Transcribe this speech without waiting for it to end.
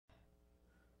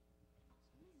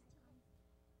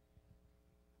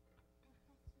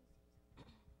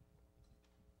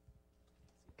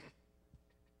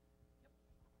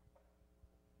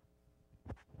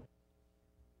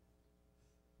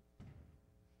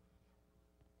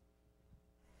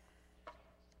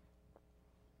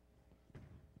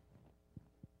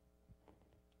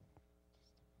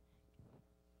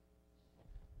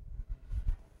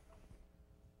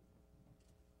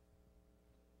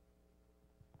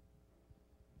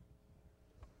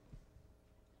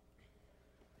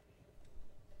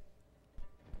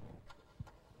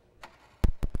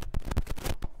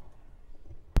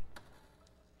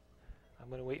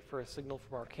going to wait for a signal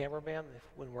from our cameraman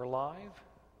when we're live.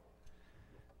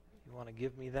 You want to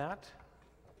give me that?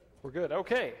 We're good.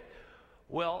 Okay.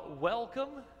 Well, welcome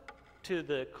to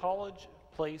the College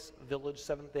Place Village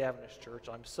Seventh-day Adventist Church.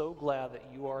 I'm so glad that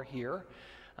you are here.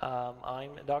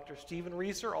 I'm Dr. Stephen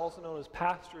Reasor, also known as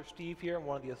Pastor Steve here. I'm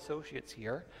one of the associates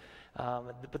here.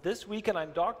 But this weekend,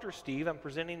 I'm Dr. Steve. I'm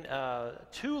presenting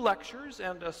 2 lectures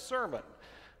and a sermon.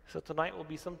 So tonight will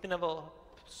be something of a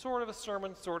sort of a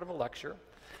sermon, sort of a lecture.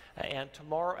 And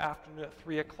tomorrow afternoon at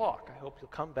 3 o'clock, I hope you'll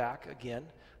come back again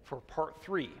for part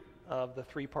 3 of the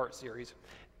 3-part series.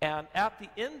 And at the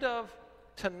end of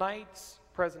tonight's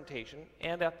presentation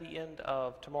and at the end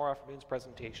of tomorrow afternoon's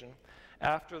presentation,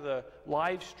 after the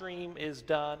live stream is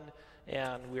done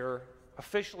and we're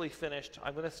officially finished,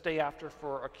 I'm going to stay after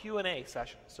for a Q&A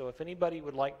session. So if anybody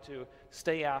would like to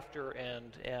stay after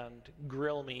and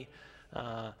grill me,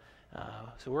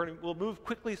 so we'll move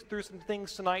quickly through some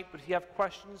things tonight, but if you have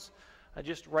questions,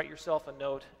 just write yourself a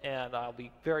note, and I'll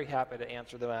be very happy to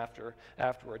answer them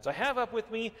afterwards. I have up with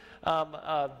me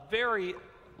a very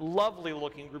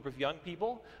lovely-looking group of young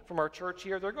people from our church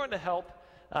here. They're going to help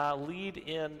lead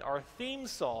in our theme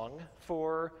song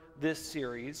for this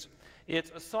series.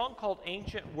 It's a song called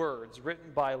Ancient Words,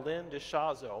 written by Lynn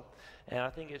DeShazo, and I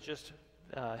think it just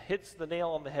hits the nail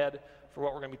on the head for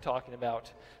what we're going to be talking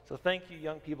about. So thank you,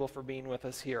 young people, for being with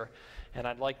us here. And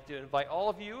I'd like to invite all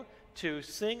of you to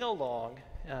sing along.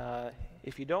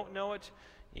 If you don't know it,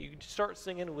 you can start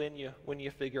singing when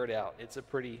you figure it out. It's a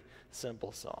pretty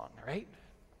simple song, right?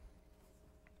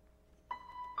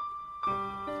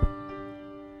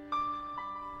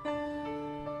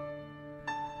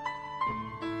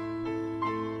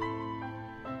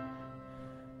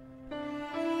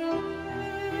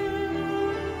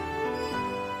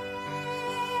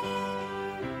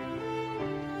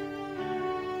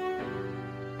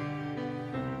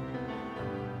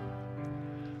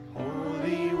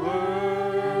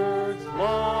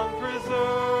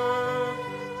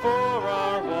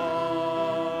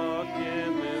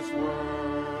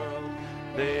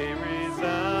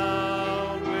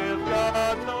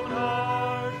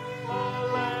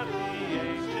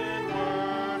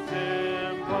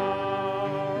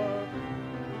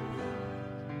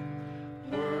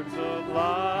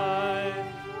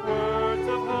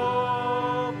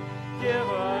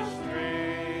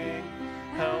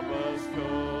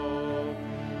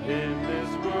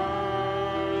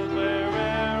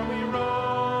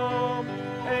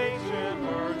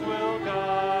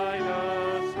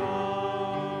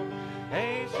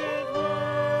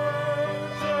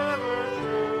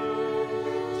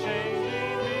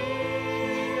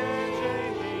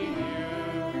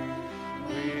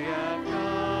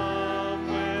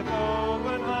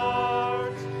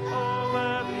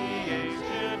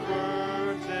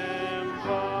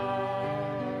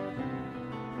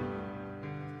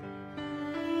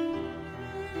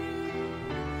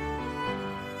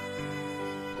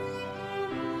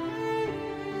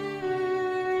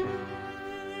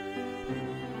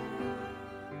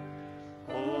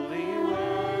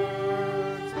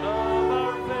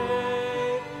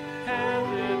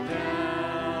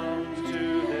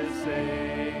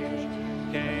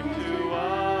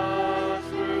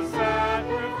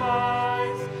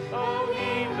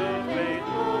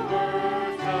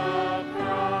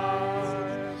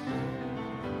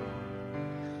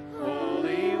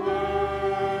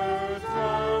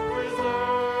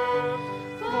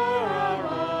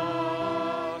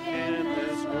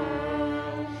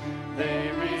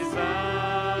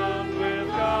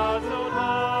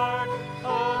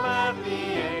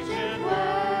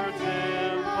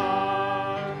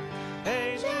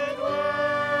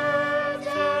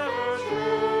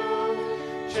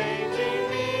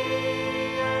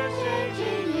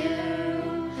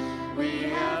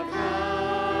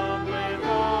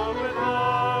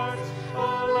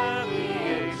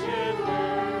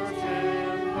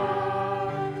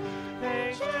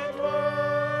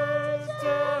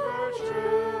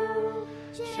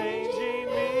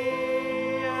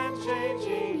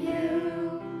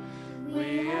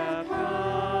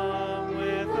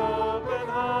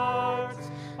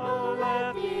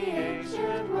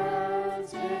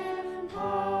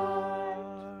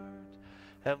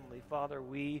 Father,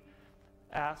 we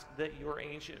ask that your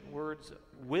ancient words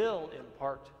will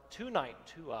impart tonight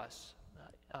to us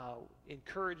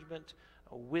encouragement,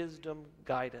 wisdom,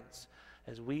 guidance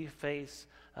as we face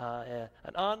an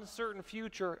uncertain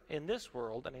future in this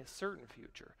world and a certain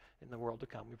future in the world to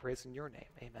come. We praise in your name.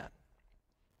 Amen.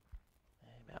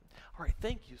 Amen. All right,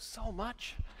 thank you so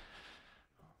much.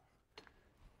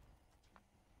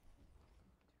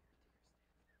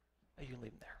 You can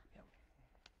leave them there. Yep.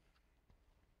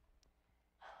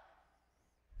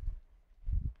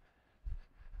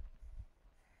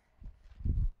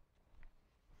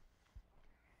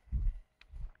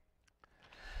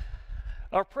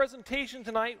 Our presentation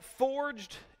tonight,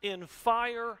 Forged in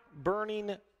Fire,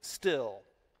 Burning Still.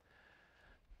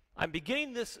 I'm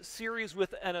beginning this series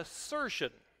with an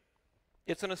assertion.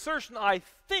 It's an assertion I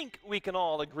think we can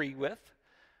all agree with.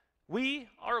 We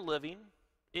are living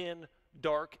in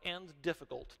dark and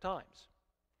difficult times.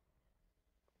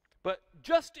 But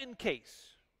just in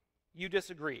case you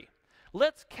disagree,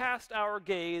 let's cast our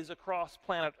gaze across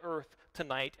planet Earth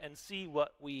tonight and see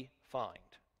what we find.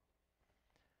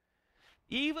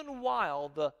 Even while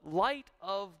the light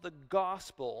of the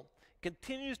gospel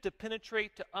continues to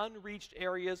penetrate to unreached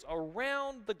areas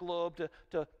around the globe,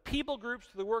 to people groups,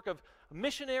 to the work of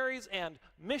missionaries and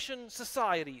mission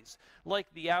societies like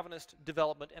the Adventist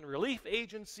Development and Relief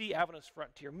Agency, Adventist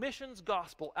Frontier Missions,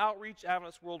 Gospel Outreach,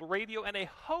 Adventist World Radio, and a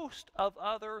host of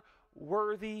other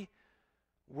worthy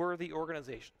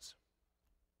organizations.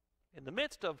 In the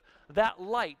midst of that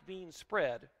light being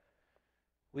spread,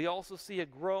 we also see a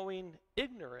growing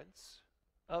ignorance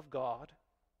of God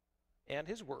and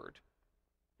His Word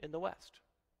in the West.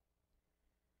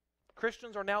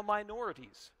 Christians are now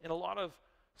minorities in a lot of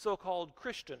so-called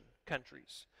Christian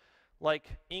countries, like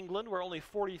England, where only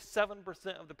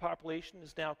 47% of the population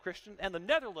is now Christian, and the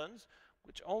Netherlands,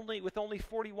 with only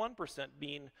 41%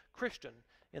 being Christian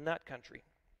in that country.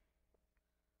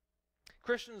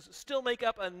 Christians still make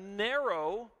up a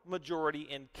narrow majority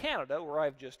in Canada, where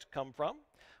I've just come from,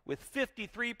 with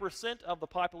 53% of the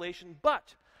population,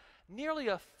 but nearly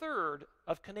a third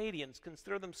of Canadians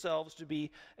consider themselves to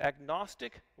be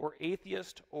agnostic or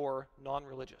atheist or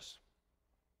non-religious.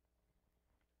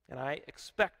 And I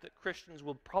expect that Christians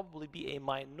will probably be a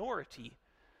minority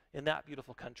in that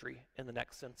beautiful country in the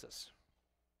next census.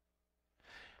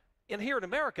 And here in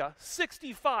America,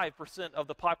 65% of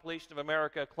the population of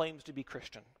America claims to be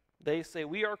Christian. They say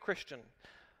we are Christian,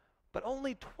 but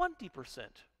only 20%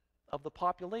 of the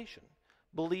population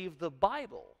believe the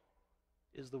Bible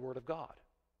is the Word of God.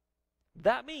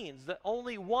 That means that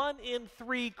only 1 in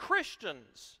 3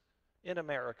 Christians in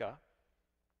America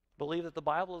believe that the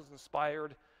Bible is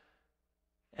inspired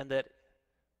and that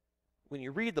when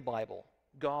you read the Bible,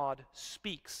 God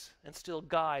speaks and still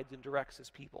guides and directs His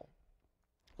people.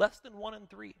 Less than 1 in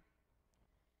 3.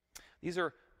 These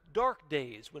are dark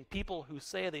days when people who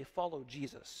say they follow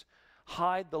Jesus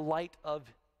hide the light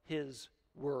of His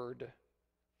Word.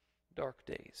 Dark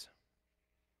days.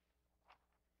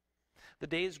 The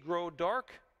days grow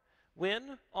dark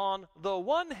when, on the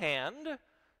one hand,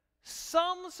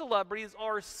 some celebrities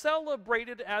are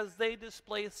celebrated as they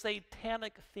display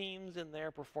satanic themes in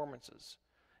their performances.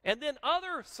 And then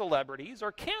other celebrities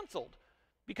are canceled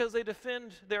because they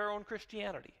defend their own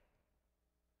Christianity.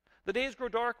 The days grow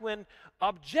dark when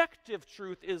objective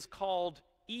truth is called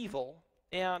evil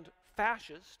and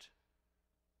fascist,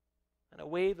 and a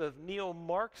wave of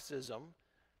neo-Marxism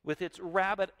with its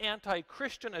rabid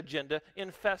anti-Christian agenda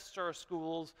infests our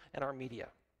schools and our media.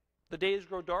 The days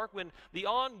grow dark when the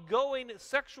ongoing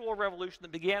sexual revolution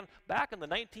that began back in the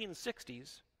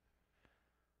 1960s,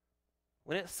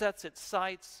 when it sets its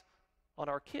sights on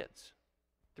our kids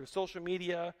through social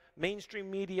media, mainstream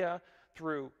media,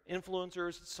 through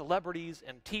influencers, celebrities,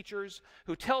 and teachers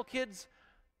who tell kids,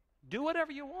 do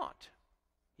whatever you want.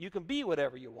 You can be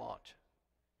whatever you want.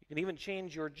 You can even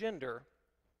change your gender,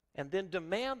 and then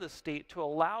demand the state to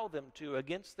allow them to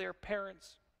against their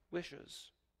parents'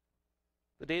 wishes.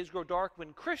 The days grow dark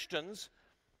when Christians,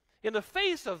 in the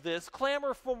face of this,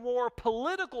 clamor for more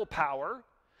political power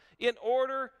in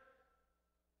order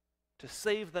to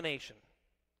save the nation,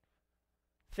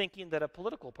 thinking that a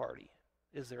political party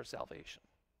is their salvation.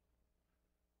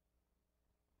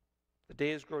 The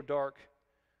days grow dark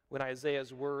when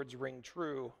Isaiah's words ring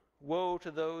true. Woe to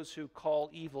those who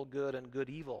call evil good and good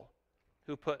evil,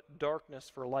 who put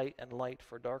darkness for light and light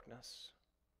for darkness.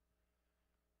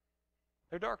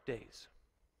 They're dark days.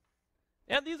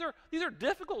 And these are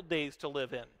difficult days to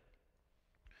live in.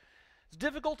 It's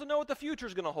difficult to know what the future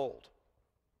is going to hold.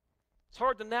 It's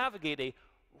hard to navigate a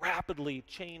rapidly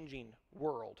changing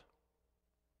world.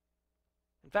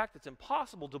 In fact, it's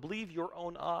impossible to believe your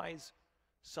own eyes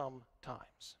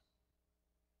sometimes.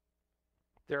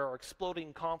 There are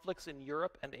exploding conflicts in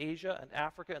Europe and Asia and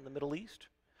Africa and the Middle East.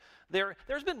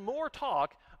 There's been more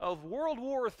talk of World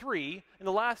War III in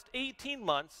the last 18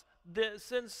 months than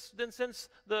since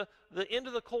the end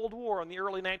of the Cold War in the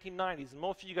early 1990s. And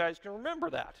most of you guys can remember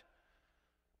that.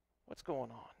 What's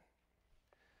going on?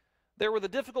 There were the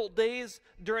difficult days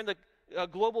during the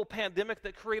global pandemic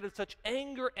that created such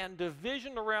anger and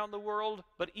division around the world,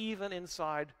 but even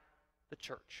inside the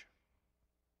church.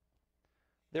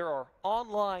 There are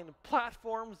online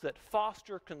platforms that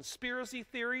foster conspiracy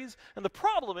theories, and the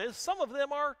problem is some of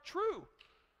them are true.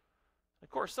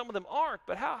 course, some of them aren't,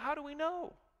 but how do we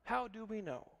know? How do we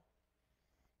know?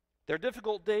 There are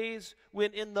difficult days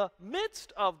when, in the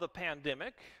midst of the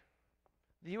pandemic,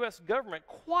 the U.S. government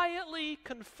quietly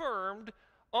confirmed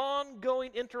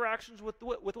ongoing interactions with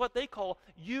what they call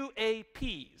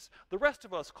UAPs. The rest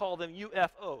of us call them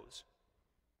UFOs.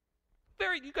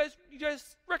 You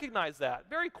guys recognize that.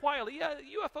 Very quietly, yeah,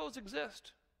 UFOs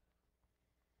exist.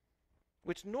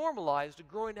 Which normalized a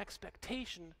growing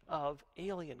expectation of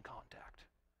alien contact.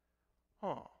 I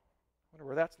wonder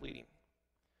where that's leading.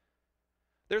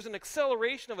 There's an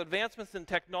acceleration of advancements in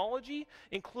technology,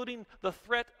 including the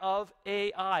threat of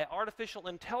AI, artificial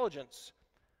intelligence,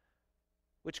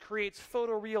 which creates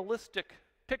photorealistic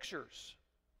pictures.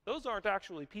 Those aren't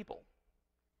actually people.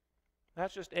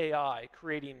 That's just AI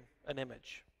creating an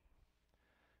image.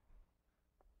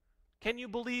 Can you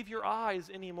believe your eyes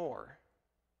anymore?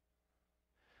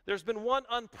 There's been one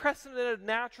unprecedented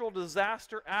natural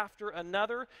disaster after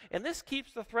another, and this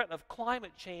keeps the threat of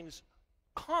climate change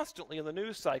constantly in the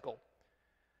news cycle.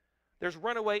 There's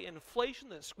runaway inflation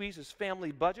that squeezes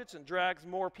family budgets and drags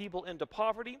more people into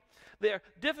poverty. There are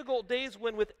difficult days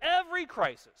when, with every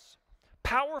crisis,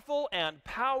 powerful and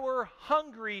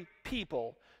power-hungry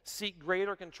people seek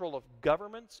greater control of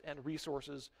governments and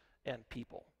resources and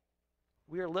people.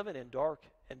 We are living in dark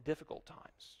and difficult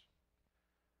times.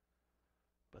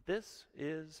 But this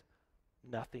is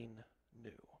nothing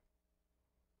new.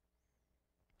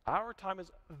 Our time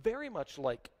is very much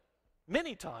like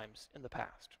many times in the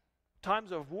past.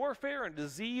 Times of warfare and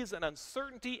disease and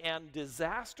uncertainty and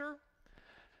disaster.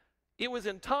 It was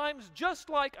in times just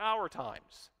like our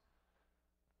times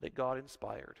that God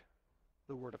inspired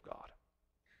the Word of God,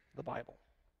 the Bible.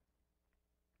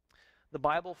 The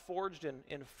Bible, forged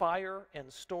in fire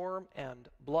and storm and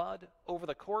blood over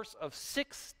the course of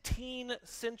 16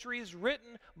 centuries,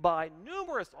 written by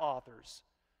numerous authors.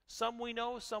 Some we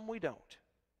know, some we don't.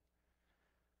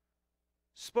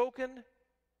 Spoken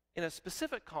in a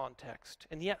specific context,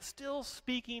 and yet still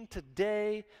speaking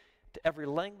today to every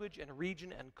language and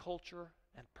region and culture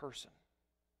and person.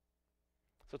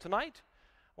 So tonight,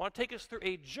 I want to take us through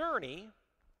a journey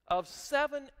of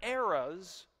 7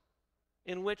 eras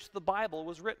in which the Bible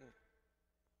was written.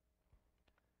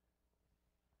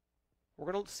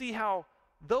 We're going to see how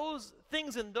those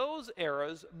things in those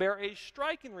eras bear a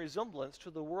striking resemblance to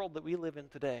the world that we live in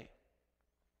today,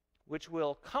 which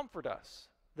will comfort us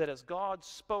that as God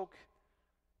spoke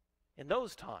in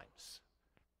those times,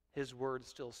 His Word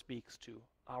still speaks to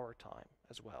our time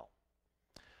as well.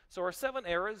 So our 7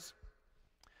 eras,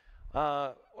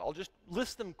 I'll just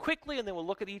list them quickly and then we'll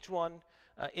look at each one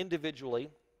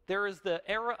individually. There is the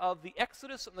era of the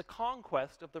Exodus and the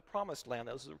conquest of the Promised Land.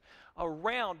 That was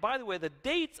around, by the way, the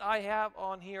dates I have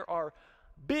on here are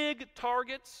big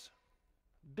targets,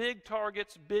 big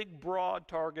broad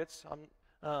targets.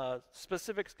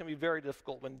 Specifics can be very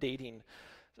difficult when dating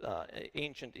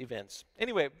ancient events.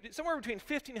 Anyway, somewhere between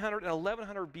 1500 and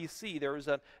 1100 BC, there was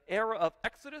an era of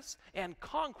Exodus and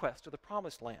conquest of the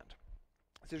Promised Land.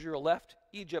 As Israel left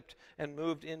Egypt and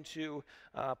moved into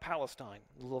Palestine,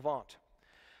 Levant.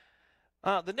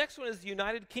 The next one is the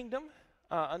United Kingdom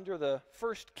under the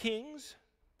first kings.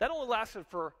 That only lasted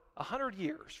for 100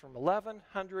 years, from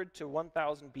 1100 to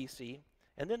 1000 BC.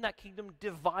 And then that kingdom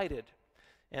divided.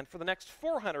 And for the next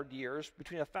 400 years,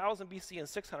 between 1000 BC and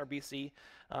 600 BC,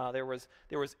 there was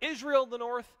Israel in the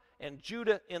north and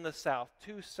Judah in the south,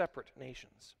 2 separate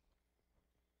nations.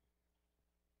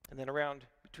 And then around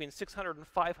between 600 and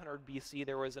 500 BC,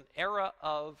 there was an era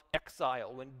of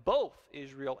exile when both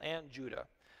Israel and Judah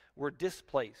were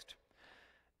displaced.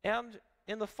 And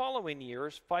in the following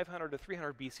years, 500 to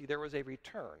 300 BC, there was a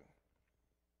return.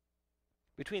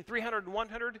 Between 300 and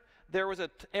 100, there was an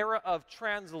era of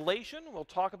translation. We'll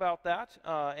talk about that,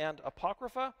 and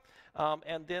Apocrypha.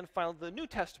 And then finally, the New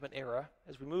Testament era,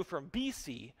 as we move from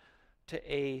BC to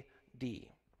AD.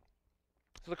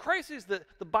 So the crises that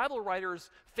the Bible writers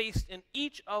faced in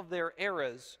each of their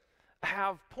eras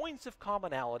have points of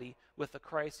commonality with the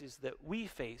crises that we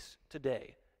face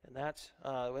today. And that's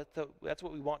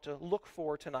what we want to look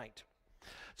for tonight.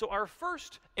 So our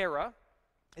first era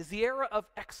is the era of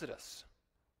Exodus.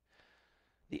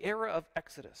 The era of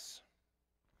Exodus.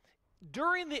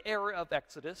 During the era of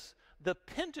Exodus, the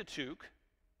Pentateuch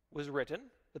was written.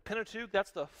 The Pentateuch,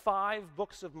 that's the 5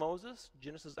 books of Moses,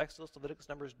 Genesis, Exodus, Leviticus,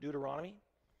 Numbers, Deuteronomy.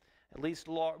 At least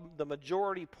the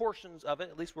majority portions of it,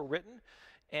 at least, were written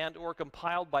and or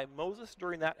compiled by Moses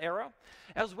during that era,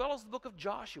 as well as the book of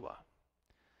Joshua.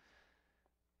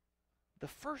 The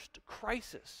first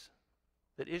crisis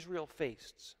that Israel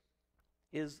faced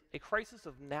is a crisis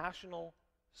of national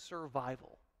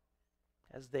survival.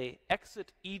 as they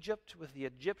exit Egypt with the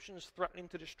Egyptians threatening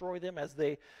to destroy them, as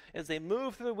they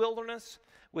move through the wilderness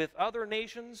with other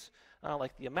nations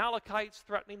like the Amalekites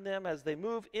threatening them, as they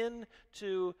move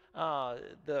into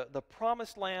the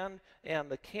promised land and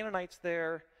the Canaanites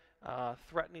there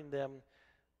threatening them,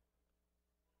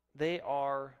 they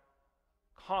are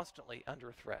constantly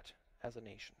under threat as a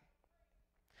nation.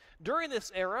 During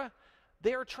this era,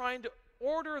 they are trying to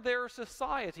order their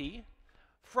society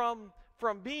from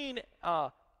being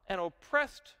an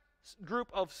oppressed group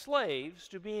of slaves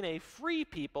to being a free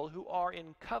people who are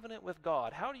in covenant with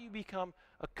God. How do you become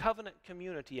a covenant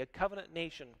community, a covenant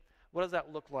nation? What does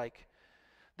that look like?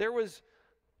 There was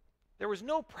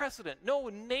no precedent. No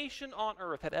nation on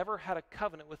earth had ever had a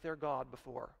covenant with their God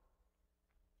before.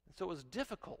 And so it was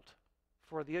difficult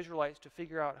for the Israelites to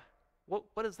figure out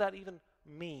what does that even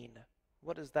mean?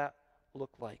 What does that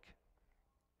look like?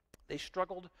 They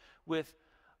struggled with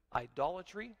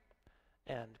idolatry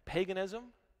and paganism.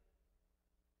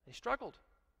 They struggled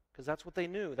because that's what they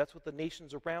knew. That's what the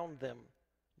nations around them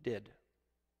did.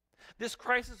 This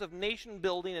crisis of nation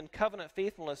building and covenant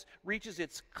faithfulness reaches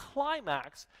its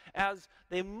climax as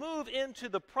they move into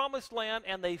the promised land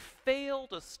and they fail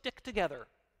to stick together.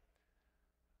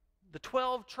 The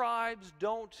 12 tribes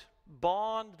don't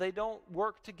bond, they don't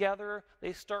work together,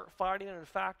 they start fighting, and in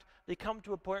fact, they come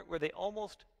to a point where they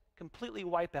almost completely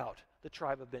wipe out the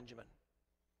tribe of Benjamin.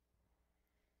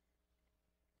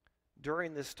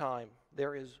 During this time,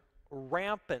 there is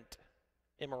rampant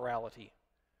immorality.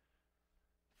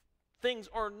 Things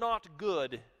are not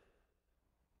good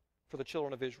for the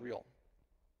children of Israel.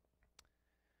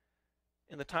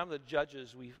 In the time of the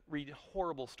Judges, we read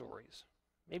horrible stories.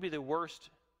 Maybe the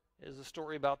worst is the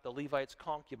story about the Levite's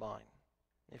concubine.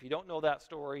 If you don't know that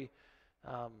story,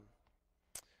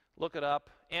 look it up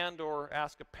and or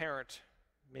ask a parent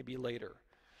maybe later.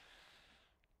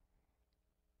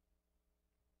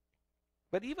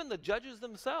 But even the judges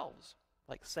themselves,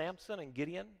 like Samson and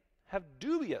Gideon, have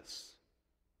dubious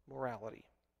morality.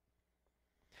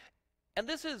 And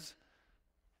this is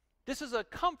a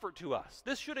comfort to us.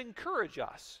 This should encourage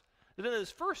us that in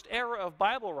this first era of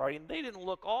Bible writing, they didn't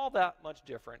look all that much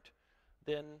different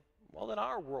than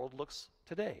our world looks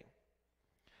today.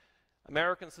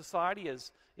 American society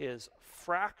is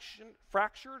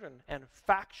fractured and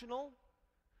factional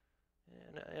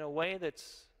in a way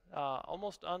that's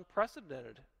almost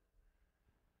unprecedented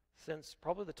since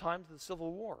probably the times of the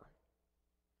Civil War.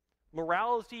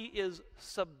 Morality is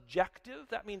subjective.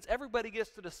 That means everybody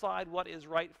gets to decide what is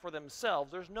right for themselves.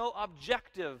 There's no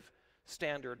objective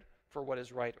standard for what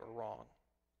is right or wrong.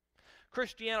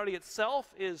 Christianity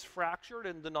itself is fractured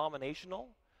and denominational.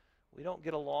 We don't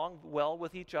get along well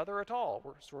with each other at all.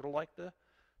 We're sort of like the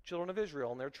children of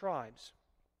Israel and their tribes.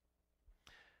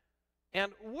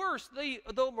 And worse,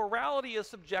 though morality is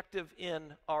subjective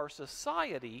in our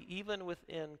society, even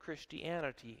within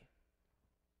Christianity,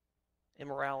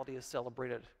 immorality is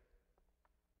celebrated.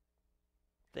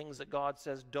 Things that God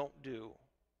says don't do.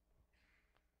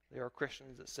 There are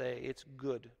Christians that say it's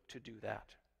good to do that.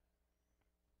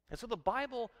 And so the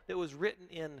Bible that was written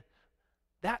in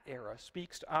that era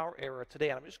speaks to our era today.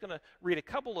 And I'm just going to read a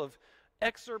couple of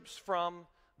excerpts from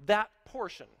that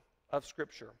portion of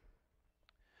Scripture.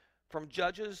 From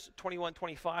Judges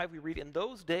 21:25, we read, "In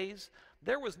those days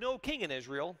there was no king in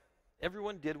Israel.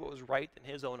 Everyone did what was right in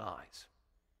his own eyes."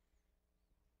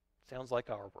 Sounds like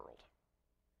our world.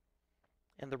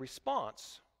 And the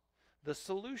response, the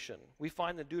solution, we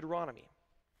find in Deuteronomy.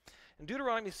 In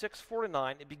Deuteronomy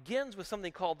 6:4-9, it begins with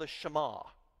something called the Shema.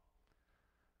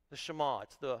 The Shema,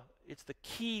 it's the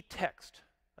key text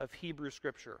of Hebrew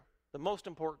Scripture, the most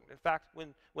important. In fact,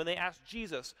 when they asked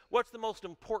Jesus, what's the most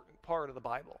important part of the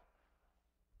Bible?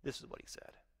 This is what he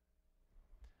said.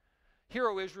 "Hear,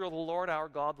 O Israel, the Lord our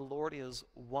God, the Lord is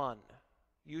one.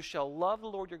 You shall love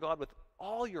the Lord your God with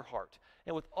all your heart,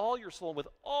 and with all your soul, and with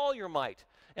all your might.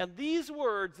 And these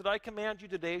words that I command you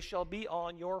today shall be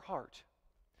on your heart.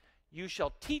 You shall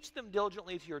teach them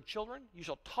diligently to your children. You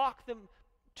shall talk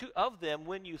of them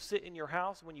when you sit in your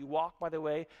house, when you walk by the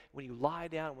way, when you lie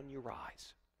down, when you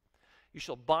rise. You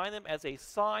shall bind them as a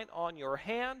sign on your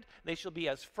hand. They shall be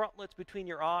as frontlets between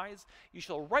your eyes. You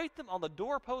shall write them on the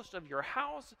doorpost of your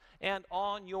house and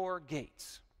on your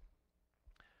gates."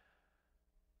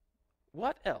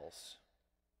 What else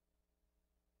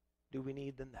do we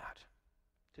need than that?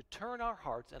 To turn our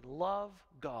hearts and love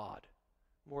God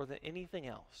more than anything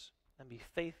else and be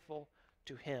faithful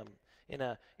to Him in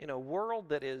a world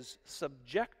that is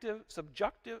subjective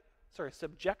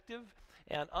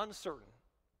and uncertain.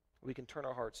 We can turn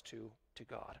our hearts to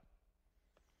God.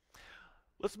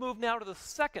 Let's move now to the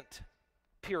second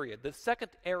period, the second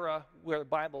era where the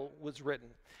Bible was written.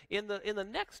 In the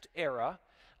next era,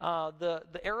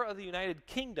 the era of the United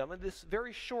Kingdom, in this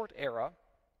very short era,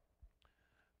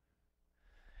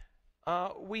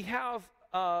 we have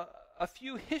a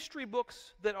few history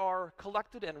books that are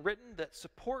collected and written that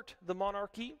support the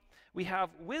monarchy. We have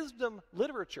wisdom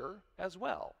literature as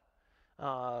well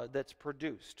that's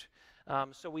produced.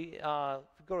 So we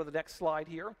go to the next slide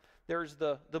here. There's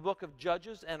the book of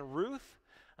Judges and Ruth.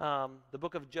 The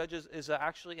book of Judges is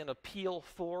actually an appeal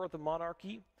for the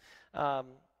monarchy.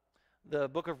 The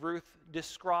book of Ruth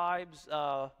describes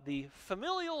the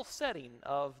familial setting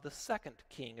of the second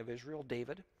king of Israel,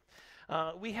 David.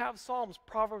 We have Psalms,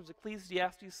 Proverbs,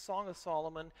 Ecclesiastes, Song of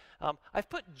Solomon. I've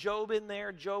put Job in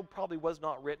there. Job probably was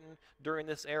not written during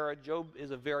this era. Job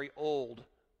is a very old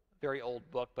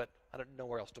book, but I don't know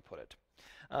where else to put it.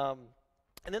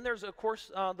 And then there's, of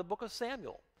course, the book of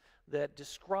Samuel that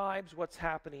describes what's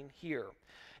happening here.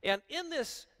 And in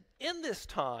this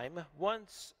time,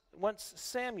 once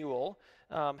Samuel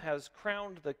has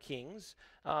crowned the kings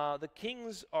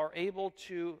are able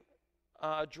to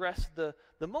address the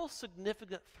most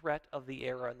significant threat of the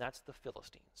era, and that's the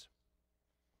Philistines.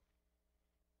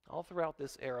 All throughout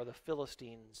this era, the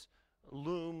Philistines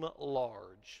loom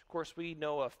large. Of course, we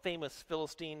know a famous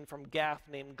Philistine from Gath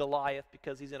named Goliath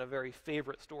because he's in a very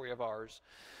favorite story of ours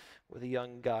with a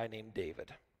young guy named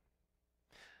David.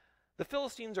 The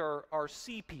Philistines are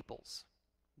sea peoples.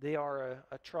 They are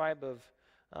a tribe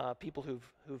of people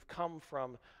who've come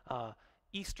from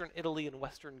eastern Italy and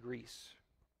western Greece,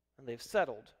 and they've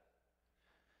settled.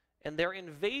 And their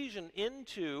invasion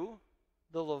into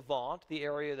the Levant, the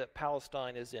area that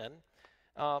Palestine is in,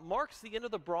 marks the end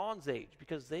of the Bronze Age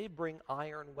because they bring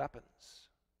iron weapons.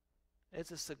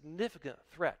 It's a significant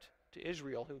threat to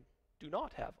Israel, who do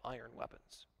not have iron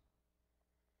weapons.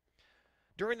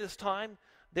 During this time,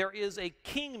 there is a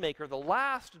kingmaker, the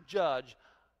last judge,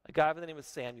 a guy by the name of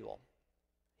Samuel.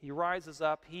 He rises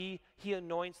up, he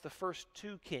anoints the first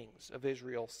two kings of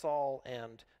Israel, Saul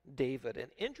and David,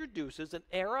 and introduces an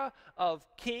era of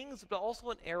kings, but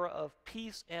also an era of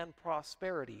peace and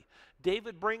prosperity.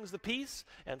 David brings the peace,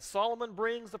 and Solomon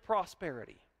brings the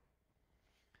prosperity.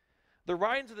 The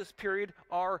writings of this period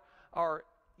are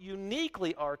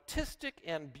uniquely artistic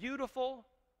and beautiful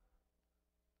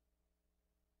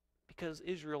because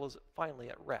Israel is finally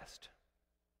at rest.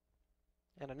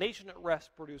 And a nation at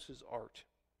rest produces art.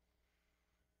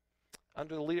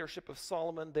 Under the leadership of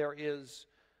Solomon, there is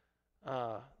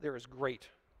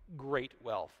great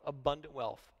wealth, abundant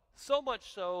wealth. So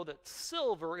much so that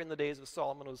silver in the days of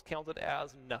Solomon was counted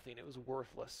as nothing. It was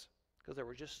worthless because there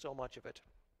was just so much of it.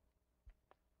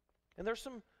 And there's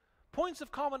some points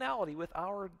of commonality with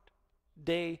our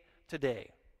day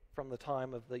today from the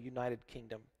time of the United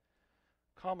Kingdom.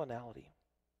 Commonality.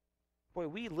 Boy,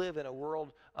 we live in a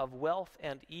world of wealth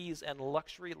and ease and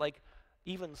luxury like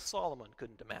even Solomon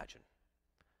couldn't imagine.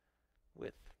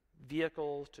 With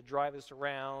vehicles to drive us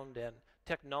around and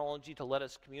technology to let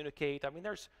us communicate. I mean,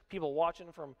 there's people watching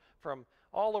from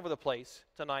all over the place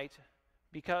tonight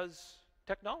because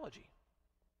technology.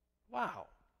 Wow.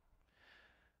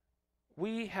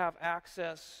 We have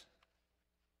access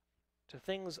to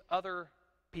things other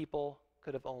people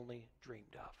could have only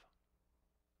dreamed of.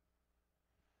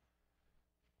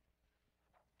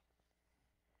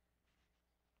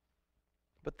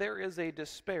 But there is a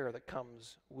despair that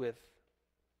comes with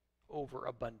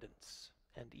overabundance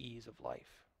and ease of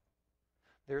life.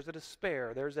 There's a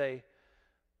despair. There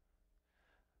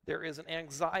is an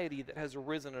anxiety that has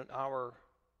arisen in our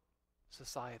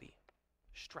society.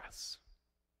 Stress,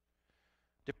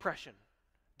 depression,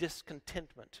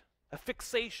 discontentment, a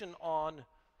fixation on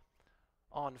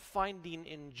finding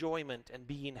enjoyment and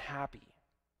being happy,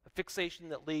 a fixation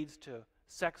that leads to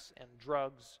sex and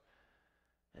drugs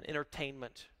and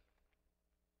entertainment,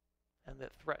 and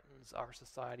that threatens our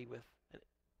society with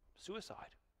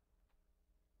suicide.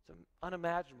 It's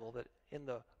unimaginable that in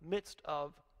the midst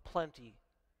of plenty,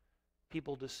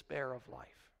 people despair of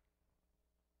life.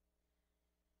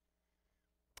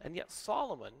 And yet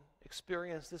Solomon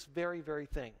experienced this very, very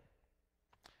thing.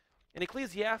 In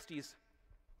Ecclesiastes,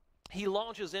 he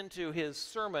launches into his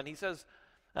sermon. He says,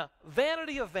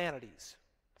 vanity of vanities,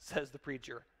 says the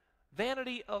preacher.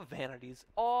 Vanity of vanities,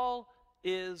 all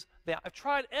is vanity. I've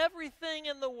tried everything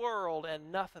in the world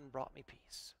and nothing brought me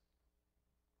peace.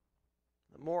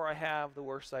 The more I have, the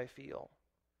worse I feel.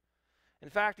 In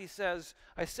fact, he says,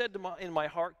 I said in my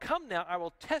heart, come now, I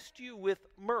will test you with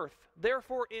mirth,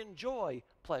 therefore enjoy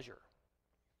pleasure.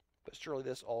 But surely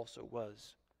this also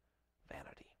was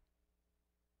vanity.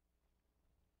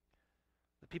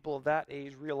 The people of that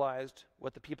age realized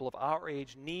what the people of our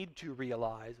age need to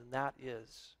realize, and that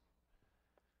is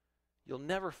you'll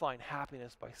never find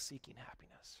happiness by seeking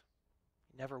happiness.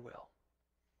 You never will.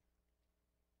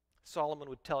 Solomon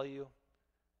would tell you,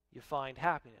 you find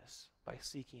happiness by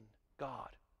seeking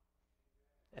God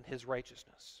and his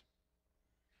righteousness.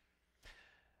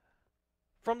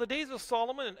 From the days of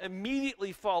Solomon and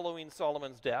immediately following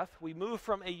Solomon's death, we move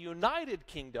from a united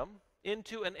kingdom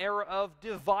into an era of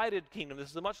divided kingdom.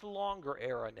 This is a much longer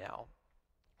era now.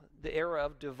 The era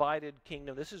of divided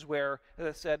kingdom. This is where, as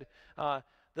I said,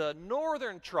 the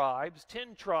northern tribes,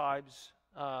 10 tribes,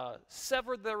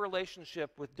 severed their relationship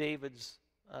with David's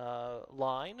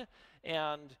line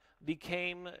and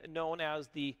became known as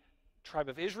the tribe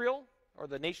of Israel, or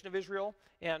the nation of Israel,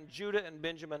 and Judah and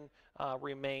Benjamin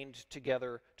remained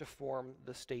together to form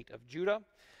the state of Judah.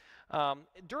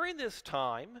 During this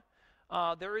time,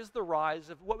 there is the rise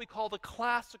of what we call the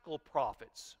classical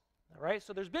prophets. All right,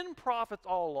 so there's been prophets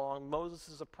all along. Moses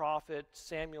is a prophet.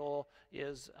 Samuel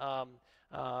is,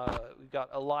 we've got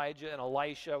Elijah and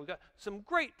Elisha. We've got some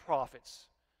great prophets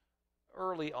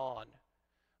early on.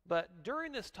 But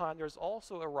during this time, there's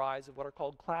also a rise of what are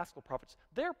called classical prophets.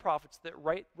 They're prophets that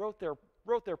wrote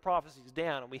their prophecies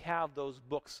down, and we have those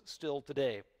books still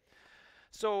today.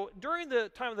 So during the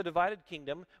time of the divided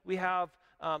kingdom, we have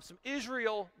some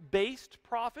Israel-based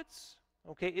prophets.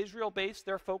 Okay, Israel-based,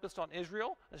 they're focused on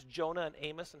Israel. That's Jonah and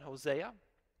Amos and Hosea.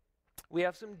 We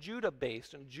have some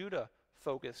Judah-based and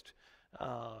Judah-focused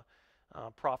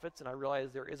prophets, and I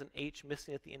realize there is an H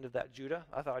missing at the end of that Judah.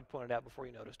 I thought I'd point it out before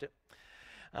you noticed it.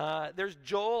 There's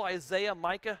Joel, Isaiah,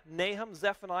 Micah, Nahum,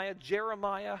 Zephaniah,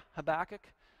 Jeremiah, Habakkuk.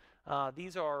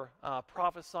 These are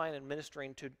prophesying and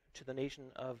ministering to the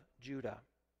nation of Judah.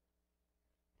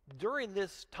 During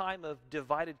this time of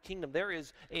divided kingdom, there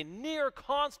is a near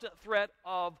constant threat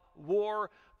of war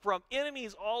from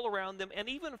enemies all around them and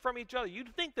even from each other.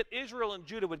 You'd think that Israel and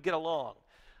Judah would get along.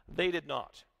 They did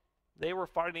not. They were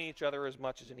fighting each other as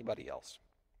much as anybody else.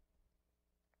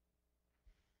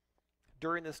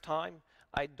 During this time,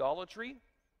 idolatry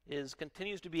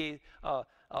continues to be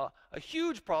a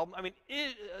huge problem. I mean,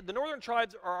 the northern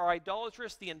tribes are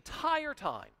idolatrous the entire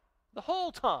time. The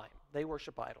whole time they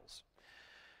worship idols.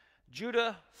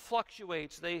 Judah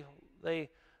fluctuates. They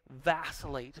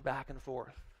vacillate back and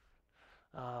forth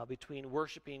between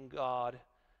worshiping God,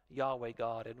 Yahweh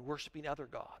God, and worshiping other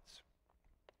gods.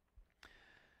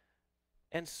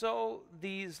 And so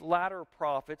these latter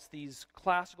prophets, these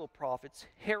classical prophets,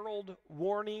 herald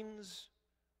warnings,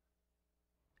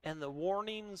 and the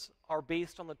warnings are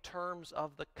based on the terms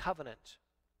of the covenant.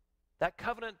 That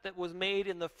covenant that was made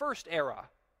in the first era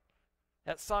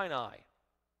at Sinai.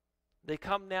 They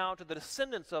come now to the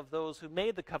descendants of those who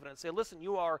made the covenant and say, listen,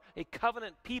 you are a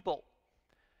covenant people.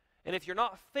 And if you're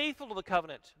not faithful to the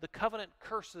covenant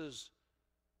curses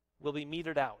will be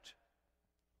meted out.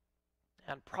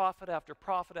 And prophet after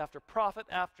prophet after prophet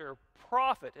after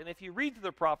prophet. And if you read through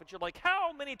the prophets, you're like,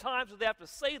 how many times do they have to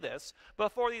say this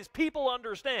before these people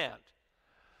understand?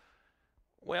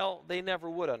 Well, they never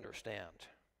would understand.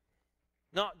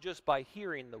 Not just by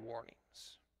hearing the warnings.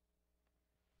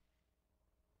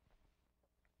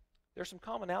 There's some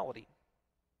commonality.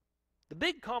 The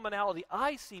big commonality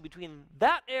I see between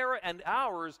that era and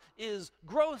ours is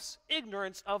gross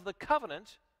ignorance of the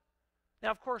covenant. Now,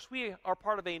 of course, we are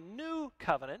part of a new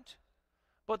covenant,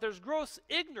 but there's gross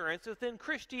ignorance within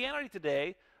Christianity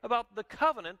today about the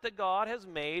covenant that God has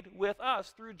made with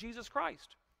us through Jesus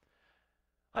Christ.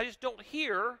 I just don't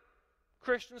hear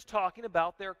Christians talking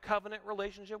about their covenant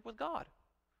relationship with God.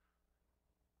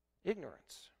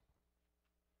 Ignorance.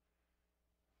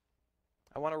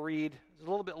 I want to read, it's a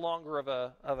little bit longer of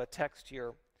a text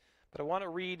here, but I want to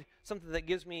read something that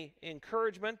gives me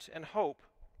encouragement and hope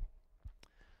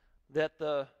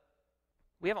that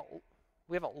we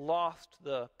haven't lost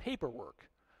the paperwork,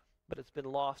 but it's been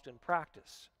lost in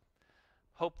practice.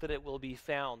 Hope that it will be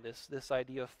found, this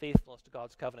idea of faithfulness to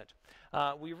God's covenant.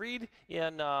 We read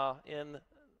in I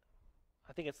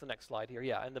think it's the next slide here,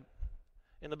 yeah,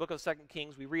 in the book of 2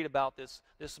 Kings, we read about this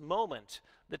moment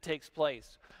that takes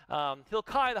place.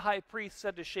 Hilkiah the high priest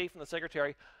said to Shaphan the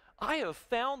secretary, I have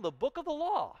found the book of the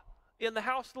law in the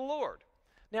house of the Lord.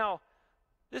 Now,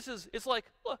 it's like,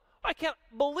 look, I can't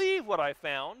believe what I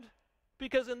found,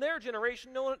 because in their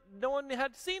generation, no one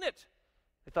had seen it.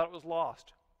 They thought it was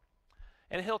lost.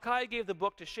 And Hilkiah gave the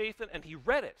book to Shaphan, and he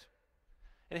read it.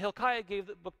 And Hilkiah gave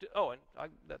the book to,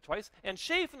 that twice. And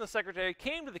Shaphan the secretary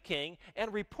came to the king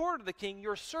and reported to the king,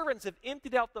 your servants have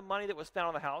emptied out the money that was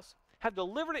found in the house, have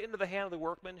delivered it into the hand of the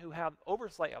workmen who have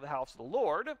oversight of the house of the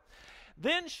Lord.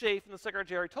 Then Shaphan the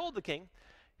secretary told the king,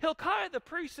 Hilkiah the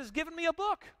priest has given me a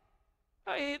book.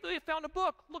 They found a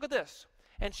book. Look at this.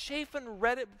 And Shaphan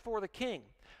read it before the king.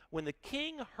 When the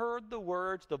king heard the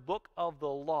words, the book of the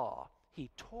law,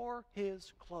 he tore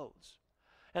his clothes.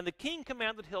 And the king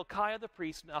commanded Hilkiah the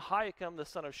priest, and Ahikam the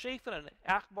son of Shaphan, and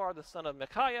Achbar the son of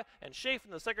Micaiah, and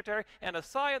Shaphan the secretary, and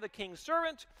Asaiah the king's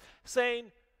servant,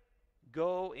 saying,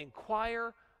 Go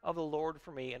inquire of the Lord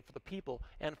for me and for the people,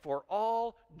 and for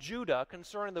all Judah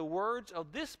concerning the words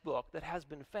of this book that has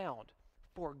been found.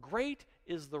 For great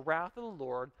is the wrath of the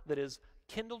Lord that is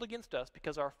kindled against us,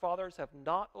 because our fathers have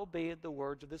not obeyed the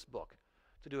words of this book,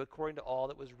 to do according to all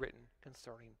that was written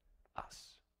concerning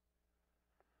us.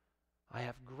 I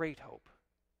have great hope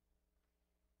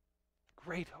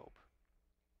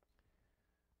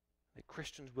that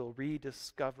Christians will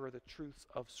rediscover the truths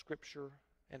of Scripture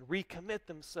and recommit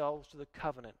themselves to the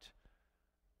covenant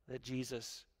that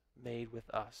Jesus made with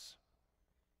us.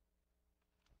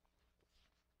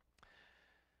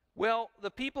 Well,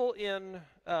 the people in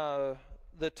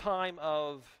the time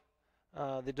of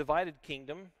the divided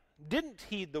kingdom didn't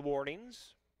heed the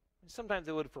warnings. Sometimes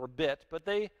they would for a bit, but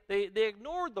they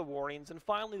ignored the warnings, and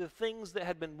finally the things that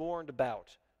had been warned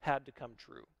about had to come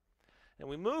true. And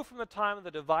we move from the time of the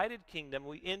divided kingdom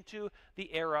into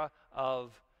the era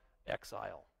of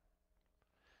exile.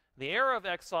 The era of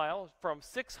exile from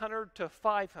 600 to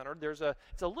 500,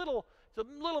 it's a little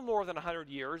more than 100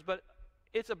 years, but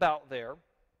it's about there.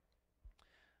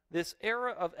 This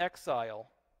era of exile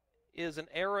is an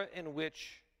era in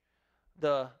which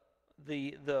the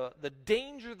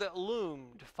danger that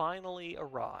loomed finally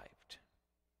arrived.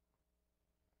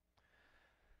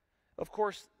 Of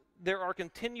course, there are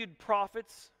continued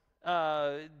prophets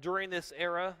during this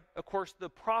era. Of course, the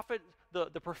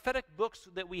prophetic books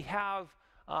that we have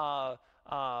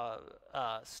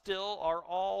still are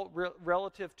all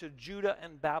relative to Judah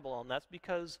and Babylon. That's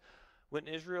because when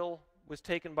Israel was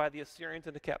taken by the Assyrians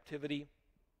into captivity,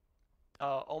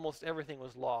 almost everything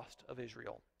was lost of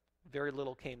Israel. Very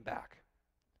little came back.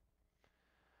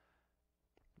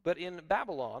 But in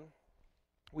Babylon,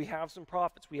 we have some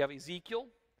prophets. We have Ezekiel,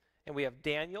 and we have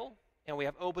Daniel, and we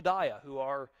have Obadiah, who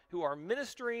are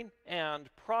ministering and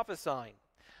prophesying.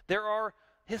 There are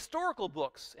historical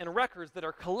books and records that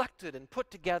are collected and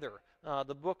put together.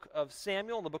 The book of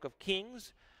Samuel and the book of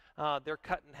Kings. They're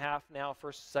cut in half now,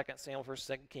 1st, 2nd Samuel,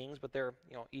 1st, 2nd Kings, but they're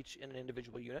each in an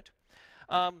individual unit.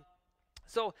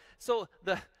 So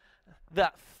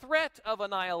the threat of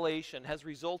annihilation has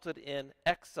resulted in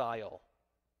exile.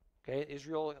 Okay,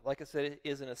 Israel, like I said,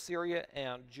 is in Assyria,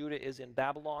 and Judah is in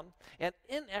Babylon. And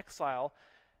in exile,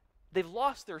 they've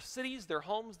lost their cities, their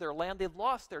homes, their land. They've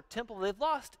lost their temple. They've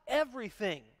lost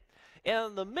everything. And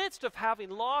in the midst of having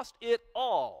lost it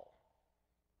all,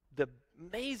 the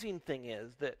amazing thing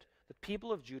is that the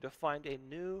people of Judah find a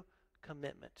new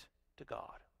commitment to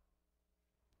God.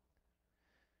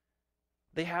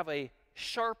 They have a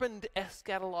sharpened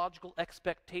eschatological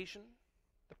expectation.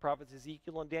 The prophets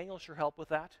Ezekiel and Daniel sure help with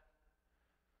that.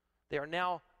 They are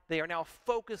now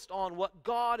focused on what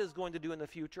God is going to do in the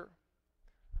future.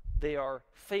 They are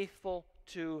faithful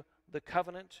to the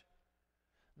covenant.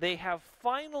 They have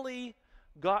finally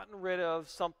gotten rid of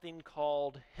something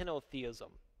called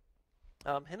henotheism.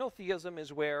 Henotheism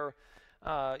is where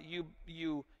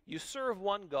you serve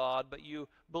one God, but you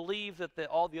believe that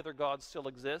all the other gods still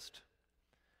exist.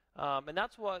 And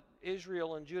that's what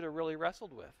Israel and Judah really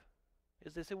wrestled with.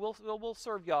 Is they say, we'll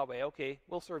serve Yahweh. Okay,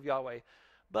 we'll serve Yahweh.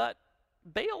 But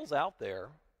Baal's out there.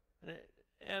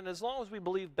 And as long as we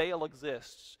believe Baal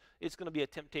exists, it's going to be a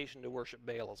temptation to worship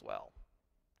Baal as well.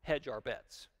 Hedge our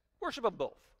bets. Worship them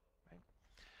both. Right?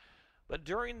 But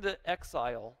during the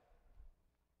exile,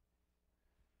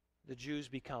 the Jews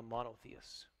become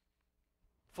monotheists,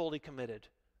 fully committed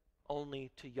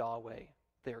only to Yahweh,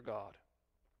 their God.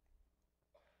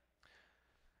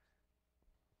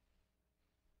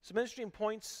 Some interesting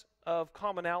points of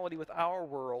commonality with our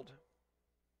world.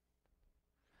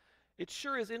 It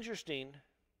sure is interesting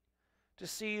to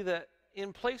see that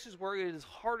in places where it is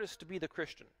hardest to be the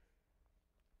Christian,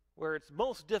 where it's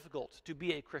most difficult to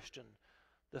be a Christian,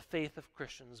 the faith of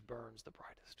Christians burns the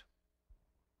brightest.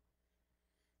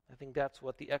 I think that's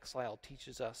what the exile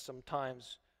teaches us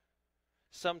sometimes.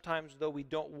 Sometimes, though we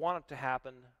don't want it to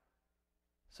happen,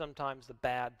 sometimes the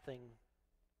bad thing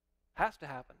has to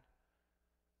happen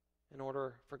in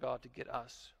order for God to get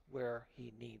us where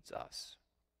He needs us.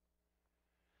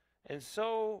 And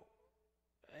so,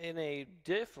 in a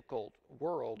difficult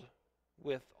world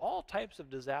with all types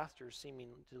of disasters seeming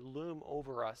to loom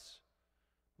over us,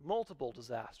 multiple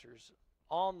disasters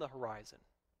on the horizon,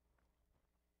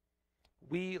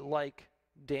 we, like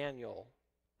Daniel,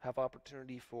 have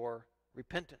opportunity for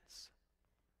repentance.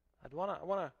 I want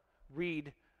to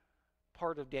read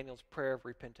part of Daniel's prayer of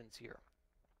repentance here.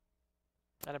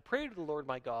 And I prayed to the Lord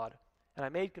my God, and I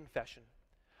made confession,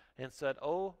 and said,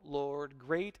 O Lord,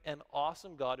 great and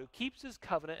awesome God, who keeps his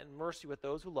covenant and mercy with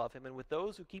those who love him and with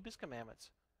those who keep his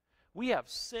commandments, we have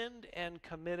sinned and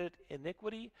committed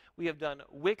iniquity. We have done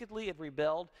wickedly and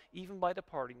rebelled, even by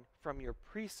departing from your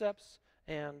precepts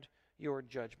and your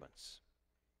judgments.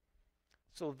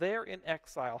 So there in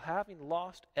exile, having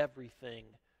lost everything,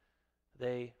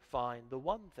 they find the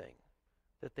one thing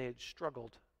that they had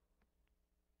struggled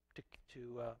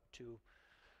to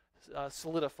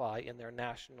solidify in their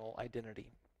national identity.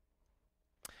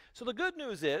 So the good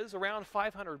news is, around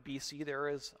 500 BC, there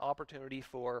is opportunity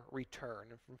for return.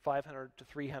 And from 500 to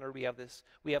 300,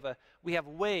 we have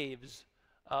waves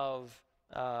of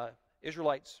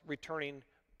Israelites returning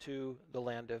to the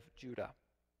land of Judah.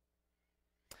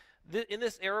 In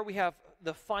this era, we have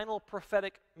the final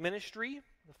prophetic ministry.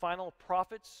 The final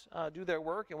prophets do their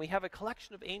work, and we have a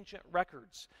collection of ancient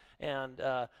records and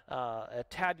a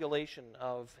tabulation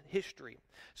of history.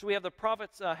 So we have the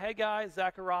prophets Haggai,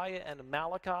 Zechariah, and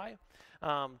Malachi.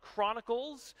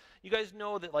 Chronicles, you guys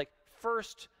know that like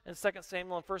 1st and 2nd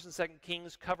Samuel and 1st and 2nd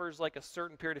Kings covers like a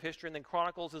certain period of history, and then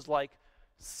Chronicles is like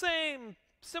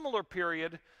similar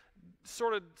period,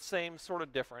 sort of same, sort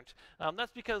of different.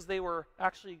 That's because they were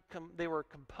actually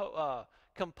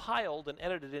compiled and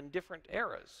edited in different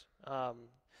eras.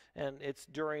 And it's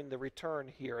during the return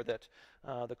here that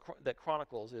that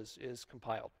Chronicles is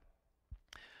compiled.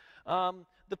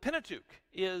 The Pentateuch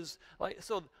is like,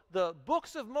 so the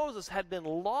books of Moses had been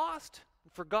lost,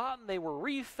 forgotten. They were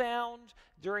refound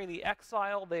during the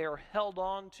exile. They are held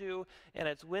on to, and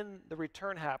it's when the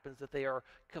return happens that they are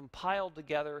compiled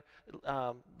together.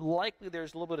 Likely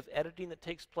there's a little bit of editing that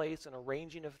takes place and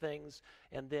arranging of things,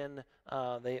 and then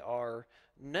they are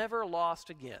never lost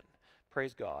again.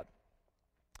 Praise God.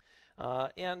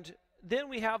 And then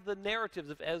we have the narratives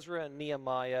of Ezra and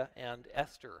Nehemiah and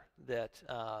Esther that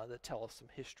tell us some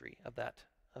history of that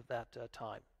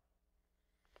time.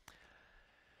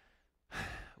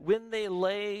 When they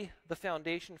lay the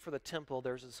foundation for the temple,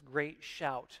 there's this great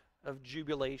shout of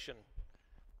jubilation,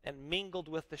 and mingled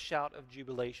with the shout of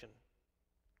jubilation,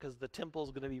 because the temple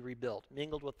is going to be rebuilt,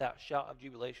 mingled with that shout of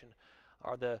jubilation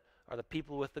are the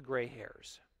people with the gray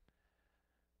hairs,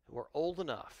 who are old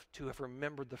enough to have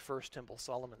remembered the first temple,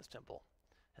 Solomon's temple,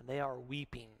 and they are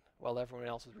weeping while everyone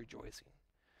else is rejoicing,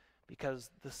 because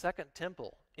the second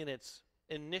temple, in its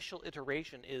initial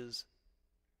iteration, is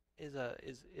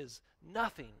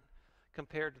nothing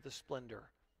compared to the splendor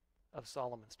of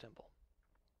Solomon's temple.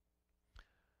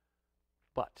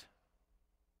 But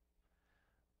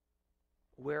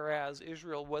whereas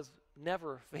Israel was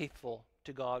never faithful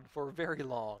to God for very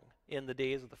long in the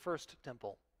days of the first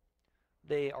temple,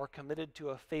 they are committed to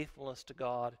a faithfulness to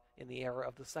God in the era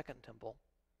of the second temple.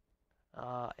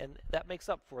 And that makes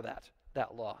up for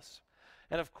that loss.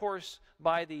 And of course,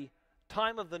 by the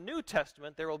time of the New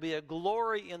Testament, there will be a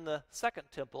glory in the second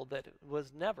temple that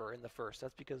was never in the first.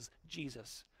 That's because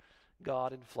Jesus,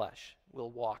 God in flesh, will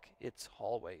walk its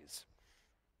hallways.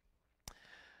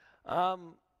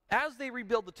 As they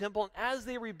rebuild the temple and as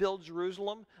they rebuild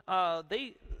Jerusalem,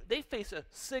 they face a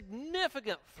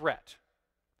significant threat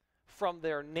from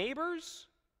their neighbors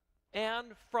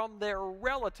and from their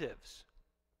relatives.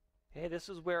 Okay, this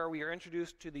is where we are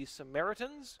introduced to the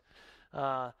Samaritans.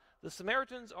 The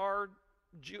Samaritans are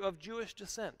of Jewish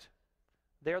descent.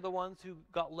 They're the ones who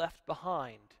got left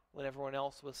behind when everyone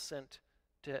else was sent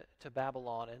to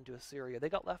Babylon and to Assyria. They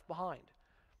got left behind.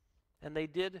 And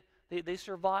they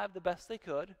survived the best they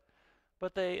could,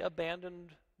 but they abandoned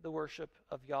the worship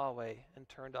of Yahweh and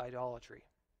turned to idolatry.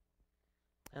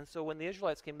 And so when the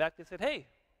Israelites came back, they said, hey,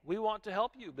 we want to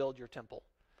help you build your temple.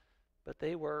 But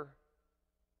they were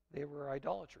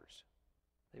idolaters.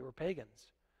 They were pagans.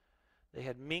 They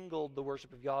had mingled the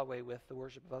worship of Yahweh with the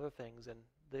worship of other things, and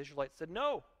the Israelites said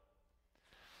no.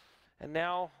 And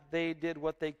now they did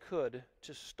what they could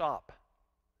to stop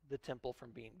the temple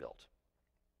from being built.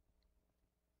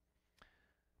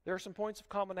 There are some points of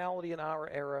commonality in our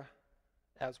era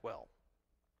as well.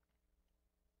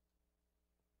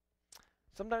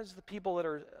 Sometimes it's the people that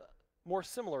are more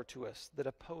similar to us that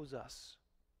oppose us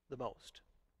the most.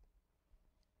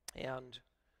 And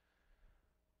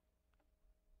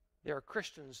there are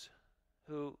Christians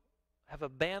who have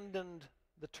abandoned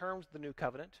the terms of the new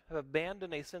covenant, have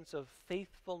abandoned a sense of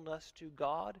faithfulness to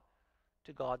God,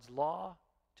 to God's law,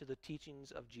 to the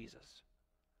teachings of Jesus.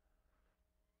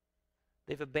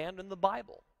 They've abandoned the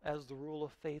Bible as the rule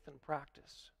of faith and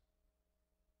practice.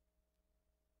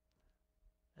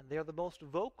 And they are the most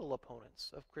vocal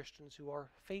opponents of Christians who are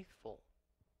faithful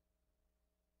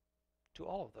to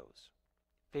all of those.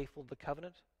 Faithful to the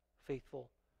covenant, faithful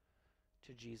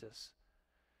to Jesus,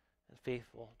 and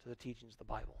faithful to the teachings of the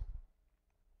Bible.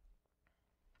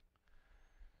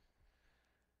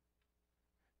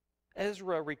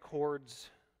 Ezra records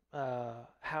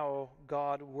how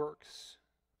God works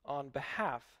on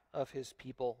behalf of his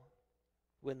people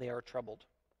when they are troubled.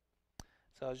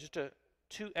 So just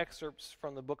two excerpts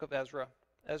from the book of Ezra.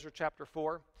 Ezra chapter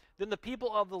 4. Then the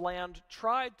people of the land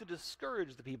tried to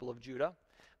discourage the people of Judah.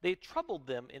 They troubled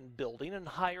them in building and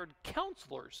hired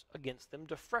counselors against them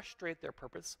to frustrate their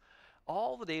purpose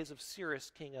all the days of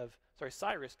Cyrus, king of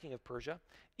Persia,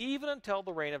 even until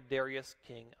the reign of Darius,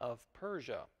 king of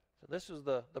Persia. So this was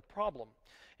the problem.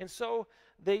 And so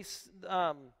they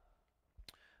sent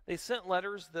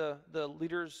letters, the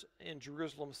leaders in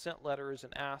Jerusalem sent letters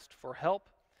and asked for help.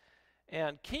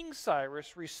 And King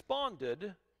Cyrus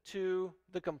responded to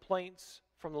the complaints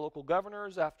from the local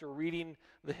governors after reading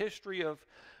the history of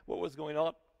what was going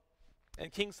on.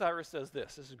 And King Cyrus says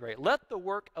this is great. Let the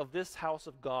work of this house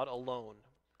of God alone.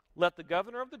 Let the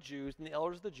governor of the Jews and the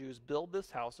elders of the Jews build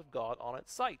this house of God on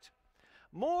its site.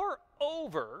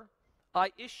 Moreover,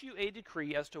 I issue a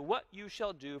decree as to what you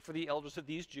shall do for the elders of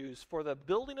these Jews for the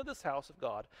building of this house of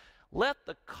God. Let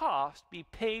the cost be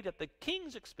paid at the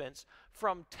king's expense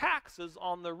from taxes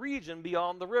on the region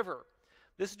beyond the river.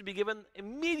 This is to be given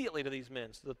immediately to these men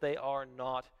so that they are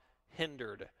not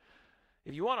hindered.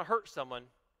 If you want to hurt someone,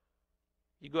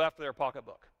 you go after their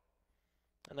pocketbook.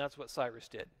 And that's what Cyrus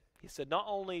did. He said, not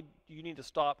only do you need to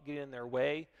stop getting in their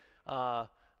way,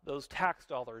 those tax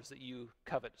dollars that you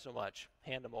covet so much,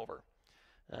 hand them over.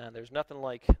 There's nothing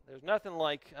like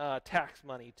tax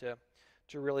money to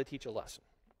really teach a lesson.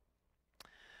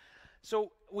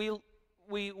 So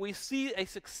we see a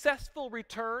successful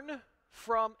return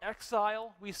from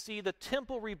exile. We see the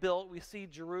temple rebuilt. We see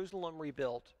Jerusalem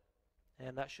rebuilt.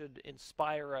 And that should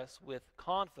inspire us with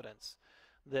confidence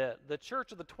that the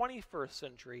church of the 21st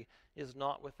century is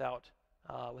not without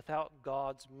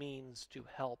God's means to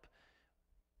help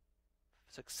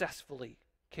successfully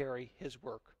carry his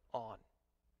work on.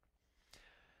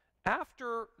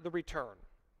 After the return,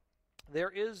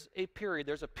 there's a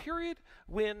period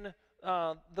when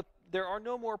there are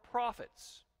no more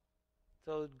prophets.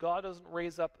 So God doesn't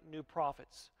raise up new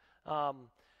prophets.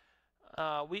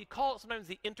 We call it sometimes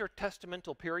the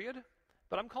intertestamental period,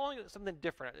 but I'm calling it something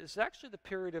different. It's actually the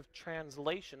period of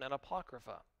translation and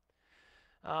apocrypha.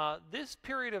 This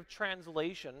period of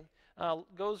translation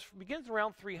begins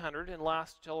around 300 and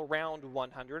lasts till around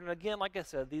 100. And again, like I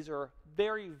said, these are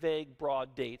very vague,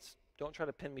 broad dates. Don't try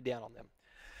to pin me down on them.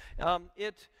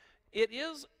 It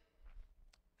is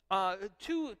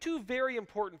two very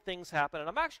important things happen, and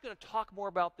I'm actually going to talk more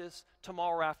about this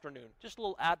tomorrow afternoon. Just a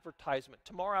little advertisement.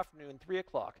 Tomorrow afternoon, 3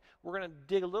 o'clock, we're going to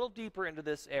dig a little deeper into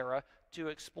this era to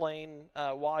explain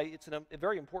why it's a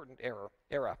very important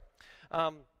era.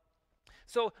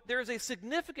 So there's a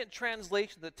significant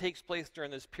translation that takes place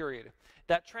during this period.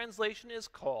 That translation is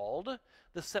called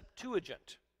the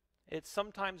Septuagint. It's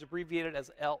sometimes abbreviated as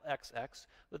LXX.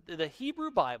 The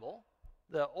Hebrew Bible,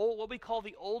 what we call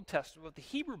the Old Testament, the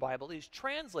Hebrew Bible, is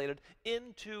translated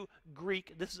into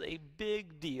Greek. This is a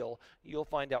big deal. You'll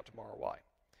find out tomorrow why.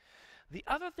 The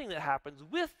other thing that happens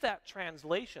with that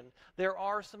translation, there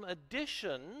are some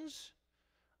additions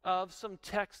of some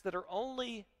texts that are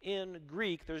only in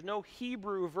Greek. There's no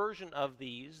Hebrew version of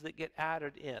these that get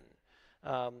added in.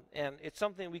 And it's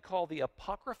something we call the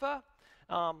Apocrypha.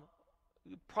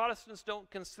 Protestants don't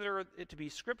consider it to be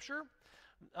Scripture.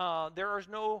 There are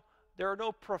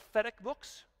no prophetic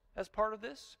books as part of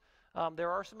this.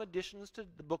 There are some additions to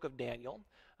the book of Daniel,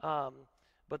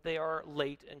 but they are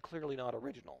late and clearly not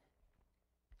original.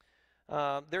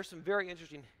 There's some very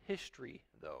interesting history,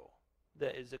 though,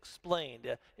 that is explained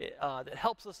that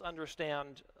helps us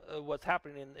understand what's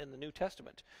happening in the New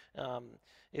Testament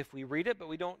if we read it, but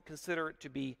we don't consider it to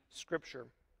be Scripture.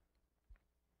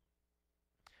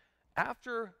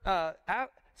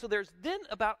 So there's then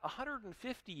about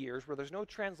 150 years where there's no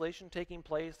translation taking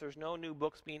place. There's no new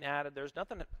books being added. There's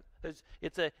nothing.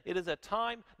 It is a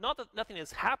time, not that nothing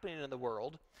is happening in the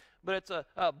world, but it's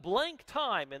a blank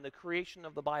time in the creation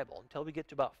of the Bible until we get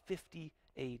to about 50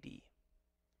 A.D.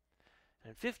 And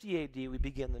in 50 A.D. we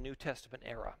begin the New Testament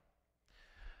era.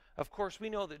 Of course, we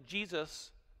know that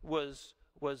Jesus was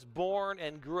born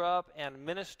and grew up and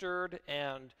ministered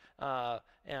and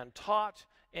taught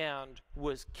and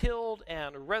was killed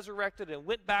and resurrected and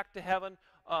went back to heaven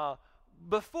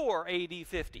before A.D.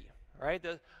 50, right?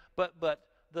 But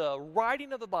the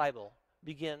writing of the Bible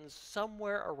begins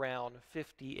somewhere around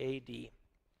 50 A.D.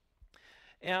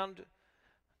 And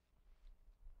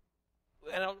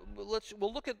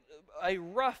we'll look at a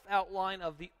rough outline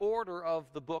of the order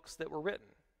of the books that were written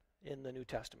in the New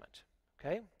Testament.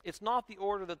 Okay? It's not the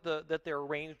order that they're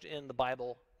arranged in the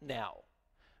Bible now,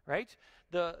 right?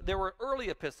 There were early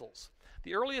epistles.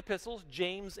 The early epistles,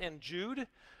 James and Jude,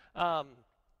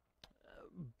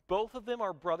 both of them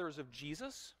are brothers of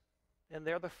Jesus, and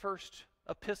they're the first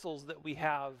epistles that we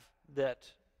have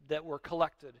that were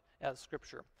collected as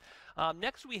Scripture.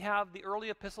 Next, we have the early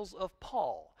epistles of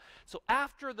Paul. So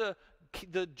after the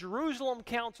Jerusalem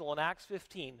Council in Acts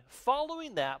 15,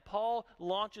 following that, Paul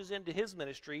launches into his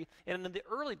ministry, and in the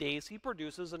early days, he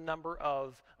produces a number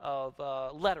of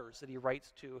letters that he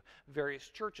writes to various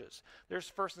churches. There's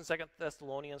 1st and 2nd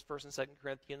Thessalonians, 1st and 2nd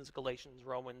Corinthians, Galatians,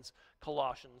 Romans,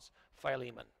 Colossians,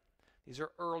 Philemon. These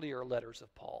are earlier letters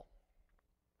of Paul.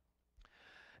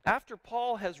 After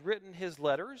Paul has written his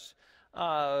letters,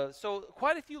 so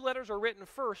quite a few letters are written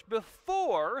first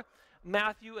before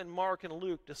Matthew and Mark and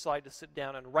Luke decide to sit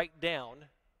down and write down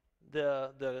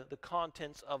the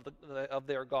contents of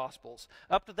their Gospels.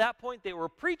 Up to that point, they were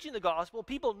preaching the Gospel.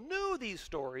 People knew these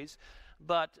stories,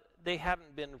 but they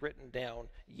hadn't been written down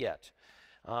yet.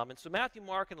 And so Matthew,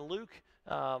 Mark, and Luke,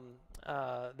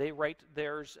 they write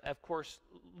theirs. Of course,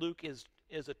 Luke is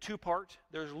a two-part.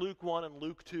 There's Luke 1 and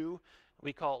Luke 2.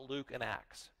 We call it Luke and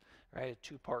Acts, right? A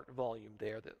two-part volume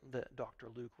there that Dr.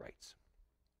 Luke writes.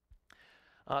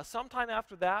 Sometime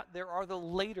after that, there are the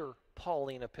later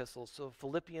Pauline epistles, so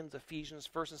Philippians, Ephesians,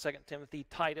 1st and 2nd Timothy,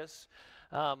 Titus.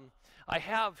 I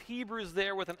have Hebrews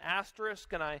there with an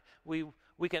asterisk, and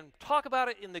we can talk about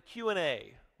it in the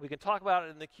Q&A. We can talk about it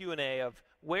in the Q&A of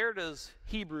where does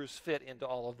Hebrews fit into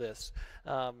all of this.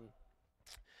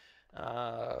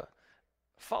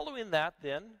 Following that,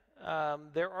 then,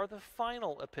 there are the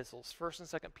final epistles, 1st and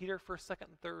 2nd Peter, 1st, 2nd,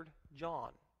 and 3rd John.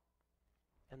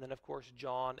 And then, of course,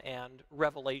 John and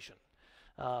Revelation.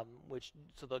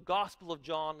 So the Gospel of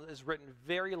John is written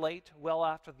very late, well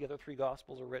after the other three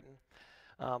Gospels are written,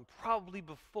 probably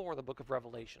before the book of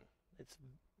Revelation. It's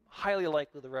highly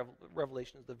likely the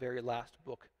Revelation is the very last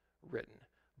book written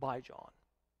by John.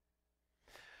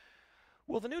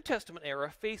 Well, the New Testament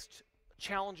era faced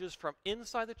challenges from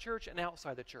inside the church and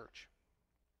outside the church.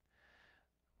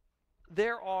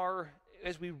 There are,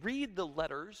 as we read the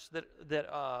letters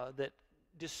that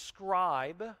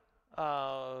describe,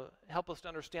 help us to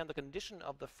understand the condition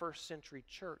of the first century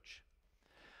church,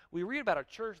 we read about a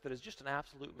church that is just an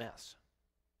absolute mess.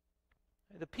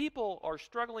 The people are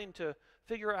struggling to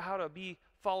figure out how to be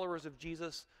followers of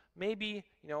Jesus, maybe,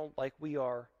 like we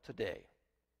are today.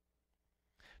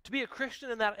 To be a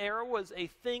Christian in that era was a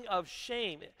thing of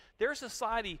shame. Their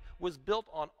society was built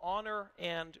on honor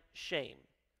and shame.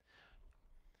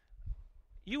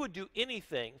 You would do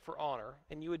anything for honor,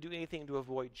 and you would do anything to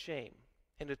avoid shame.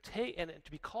 And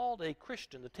to be called a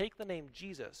Christian, to take the name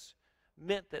Jesus,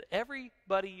 meant that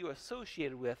everybody you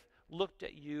associated with looked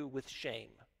at you with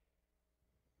shame.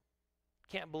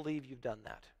 Can't believe you've done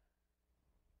that.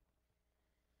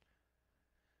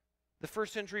 The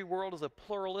first century world is a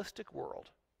pluralistic world.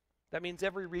 That means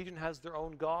every region has their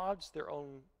own gods, their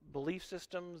own belief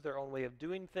systems, their own way of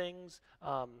doing things.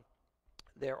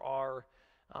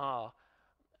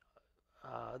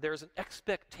 There's an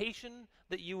expectation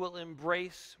that you will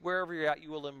embrace, wherever you're at,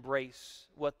 you will embrace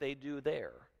what they do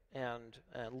there and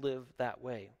live that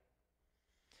way.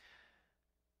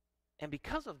 And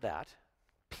because of that,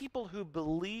 people who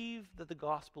believe that the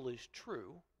gospel is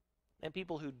true and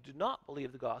people who do not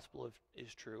believe the gospel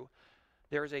is true,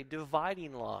 there is a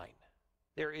dividing line.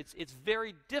 It's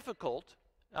very difficult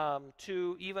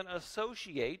to even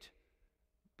associate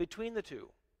between the two.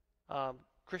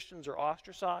 Christians are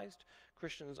ostracized.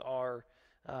 Christians are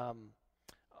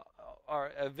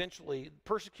eventually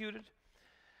persecuted.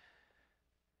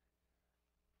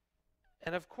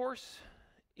 And of course,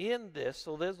 in this,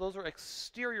 so those are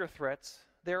exterior threats.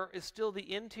 There is still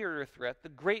the interior threat, the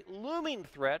great looming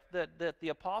threat that the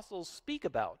apostles speak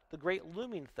about, the great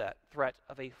looming threat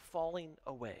of a falling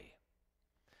away.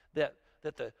 That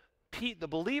the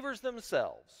believers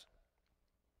themselves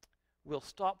will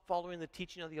stop following the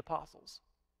teaching of the apostles,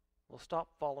 will stop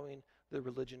following the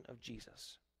religion of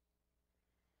Jesus.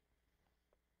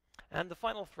 And the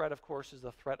final threat, of course, is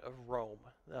the threat of Rome.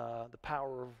 The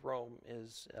power of Rome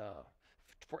is,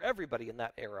 for everybody in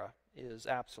that era, is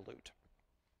absolute.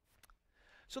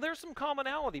 So there's some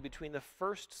commonality between the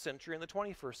first century and the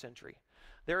 21st century.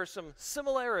 There are some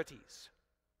similarities.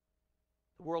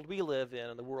 The world we live in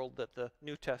and the world that the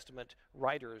New Testament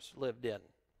writers lived in.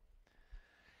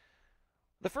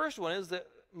 The first one is that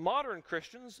modern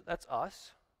Christians, that's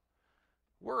us,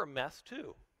 we're a mess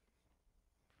too.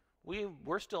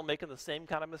 We're still making the same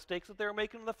kind of mistakes that they were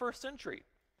making in the first century.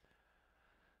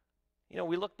 You know,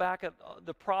 we look back at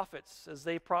the prophets as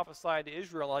they prophesied to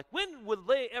Israel, like, when would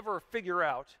they ever figure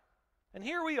out? And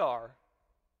here we are,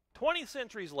 20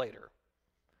 centuries later,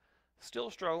 still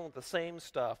struggling with the same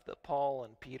stuff that Paul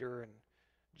and Peter and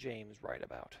James write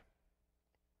about.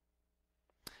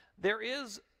 There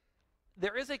is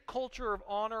a culture of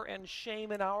honor and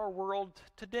shame in our world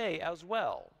today as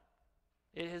well.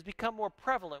 It has become more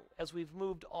prevalent as we've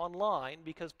moved online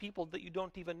because people that you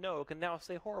don't even know can now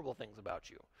say horrible things about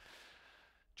you,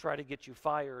 try to get you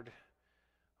fired,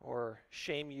 or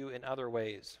shame you in other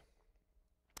ways.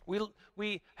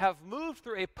 We have moved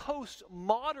through a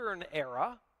postmodern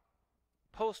era,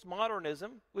 postmodernism,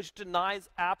 which denies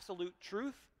absolute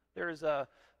truth. There's a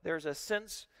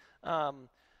sense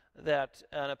that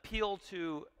an appeal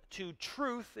to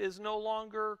truth is no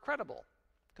longer credible,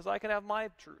 because I can have my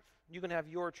truth, you can have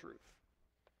your truth.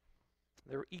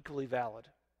 They're equally valid.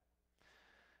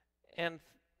 And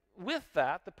with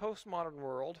that, the postmodern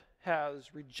world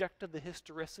has rejected the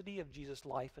historicity of Jesus'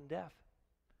 life and death,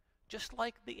 just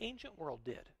like the ancient world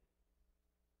did.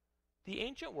 The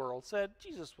ancient world said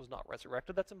Jesus was not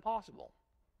resurrected, that's impossible.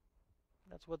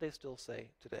 That's what they still say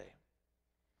today.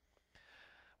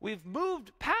 We've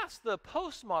moved past the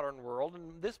postmodern world,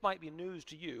 and this might be news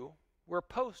to you. We're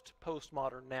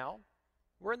post-postmodern now.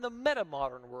 We're in the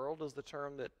metamodern world, is the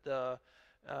term that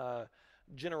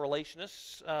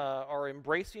generationists are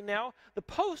embracing now. The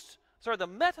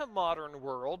metamodern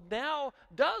world now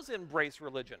does embrace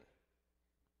religion.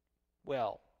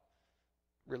 Well,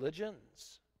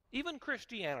 religions, even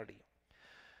Christianity.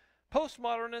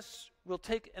 Postmodernists will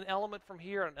take an element from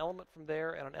here, an element from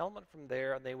there, and an element from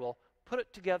there, and they will put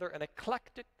it together an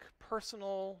eclectic,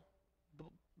 personal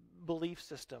belief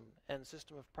system and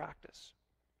system of practice.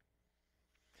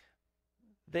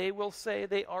 They will say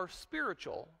they are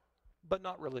spiritual, but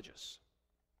not religious.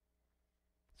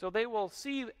 So they will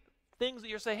see things that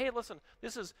you say, hey, listen,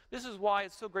 this is why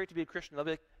it's so great to be a Christian. They'll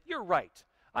be like, you're right.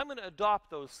 I'm going to adopt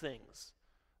those things.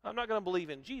 I'm not going to believe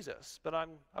in Jesus, but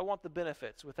I want the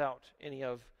benefits without any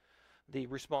of the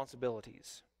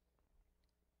responsibilities.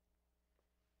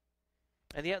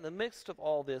 And yet in the midst of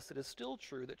all this, it is still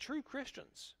true that true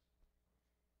Christians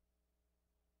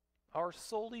are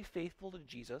solely faithful to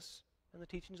Jesus and the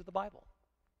teachings of the Bible.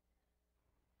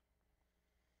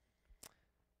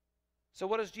 So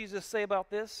what does Jesus say about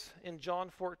this in John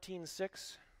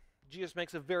 14:6? Jesus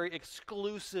makes a very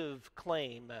exclusive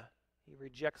claim. He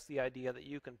rejects the idea that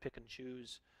you can pick and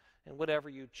choose, and whatever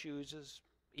you choose is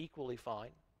equally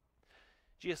fine.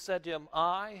 Jesus said to him,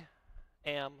 I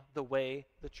am the way,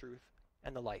 the truth,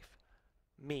 and the life.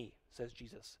 Me, says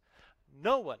Jesus.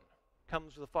 No one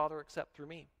comes to the Father except through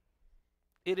me.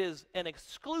 It is an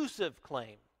exclusive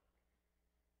claim.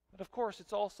 But of course,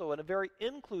 it's also a very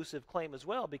inclusive claim as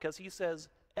well, because he says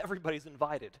everybody's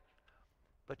invited,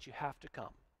 but you have to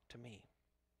come to me.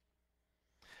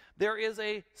 There is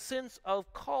a sense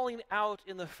of calling out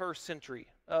in the first century,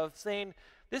 of saying,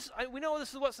 we know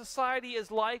this is what society is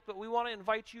like, but we want to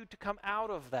invite you to come out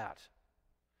of that.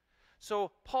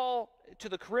 So Paul, to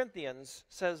the Corinthians,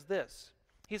 says this.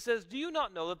 He says, do you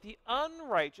not know that the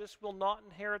unrighteous will not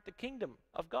inherit the kingdom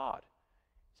of God?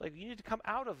 It's like, you need to come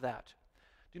out of that.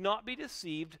 Do not be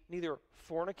deceived, neither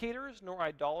fornicators, nor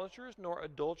idolaters, nor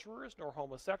adulterers, nor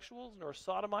homosexuals, nor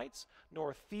sodomites,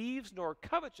 nor thieves, nor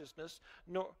covetous,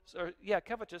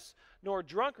 nor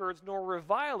drunkards, nor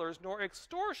revilers, nor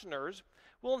extortioners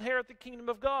will inherit the kingdom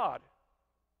of God.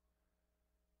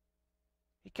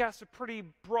 He casts a pretty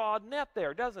broad net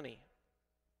there, doesn't he?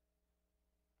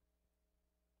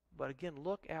 But again,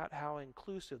 look at how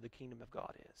inclusive the kingdom of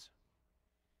God is.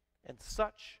 And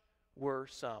such were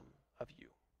some of you.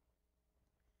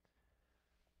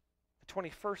 The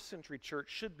 21st century church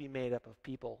should be made up of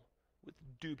people with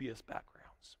dubious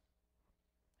backgrounds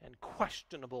and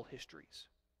questionable histories.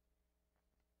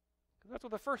 Because that's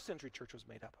what the first century church was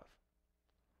made up of.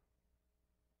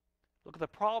 Look at the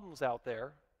problems out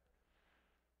there.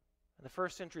 And the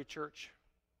first century church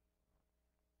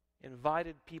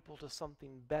invited people to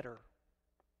something better,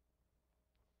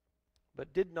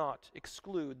 but did not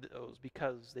exclude those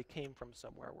because they came from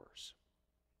somewhere worse.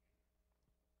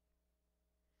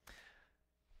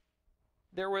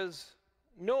 There was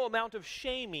no amount of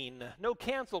shaming, no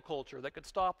cancel culture that could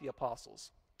stop the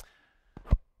apostles.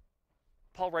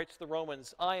 Paul writes to the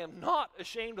Romans, I am not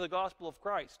ashamed of the gospel of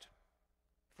Christ,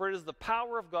 for it is the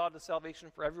power of God to salvation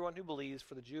for everyone who believes,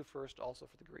 for the Jew first, also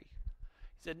for the Greek.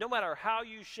 He said, no matter how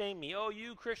you shame me, oh,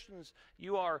 you Christians,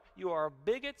 you are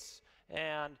bigots,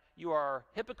 and you are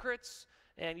hypocrites,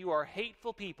 and you are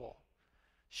hateful people.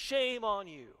 Shame on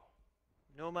you.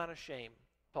 no amount of shame,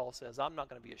 Paul says, I'm not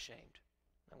going to be ashamed.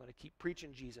 I'm going to keep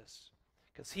preaching Jesus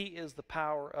because he is the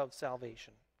power of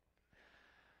salvation.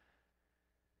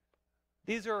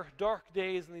 These are dark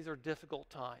days and these are difficult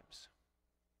times.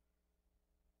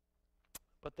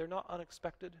 But they're not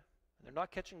unexpected, and they're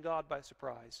not catching God by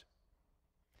surprise.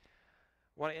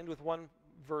 I want to end with one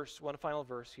final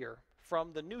verse here.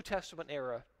 From the New Testament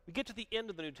era, we get to the end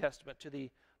of the New Testament, to the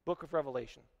book of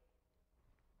Revelation.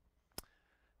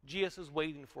 Jesus is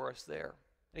waiting for us there.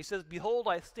 And he says, "Behold,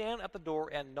 I stand at the door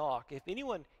and knock. If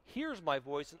anyone hears my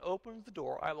voice and opens the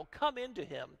door, I will come into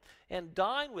him and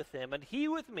dine with him, and he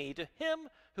with me. To him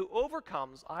who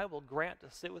overcomes, I will grant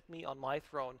to sit with me on my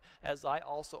throne, as I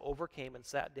also overcame and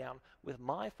sat down with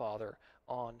my Father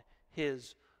on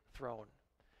his throne."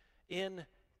 In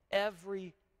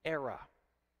every era,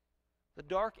 the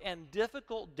dark and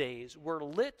difficult days were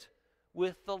lit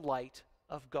with the light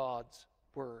of God's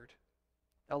Word.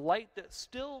 A light that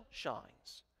still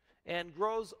shines and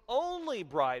grows only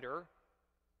brighter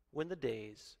when the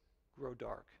days grow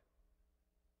dark.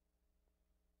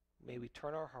 May we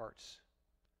turn our hearts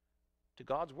to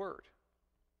God's Word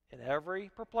in every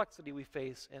perplexity we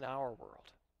face in our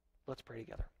world. Let's pray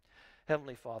together.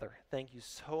 Heavenly Father, thank you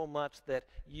so much that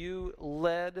you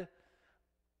led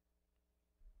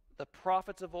the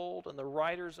prophets of old and the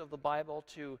writers of the Bible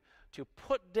to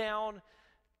put down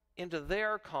into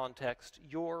their context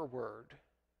your word,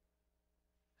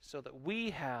 so that we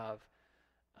have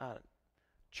a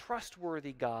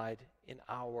trustworthy guide in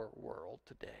our world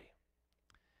today.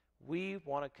 We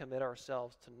want to commit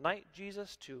ourselves tonight,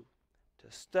 Jesus, to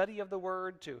study of the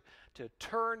word, to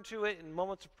turn to it in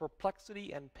moments of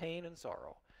perplexity and pain and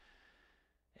sorrow.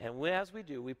 And as we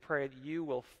do, we pray that you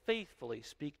will faithfully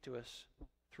speak to us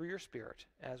through your Spirit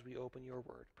as we open your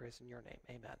word. Praise in your name.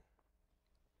 Amen.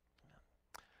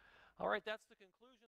 All right, that's the conclusion.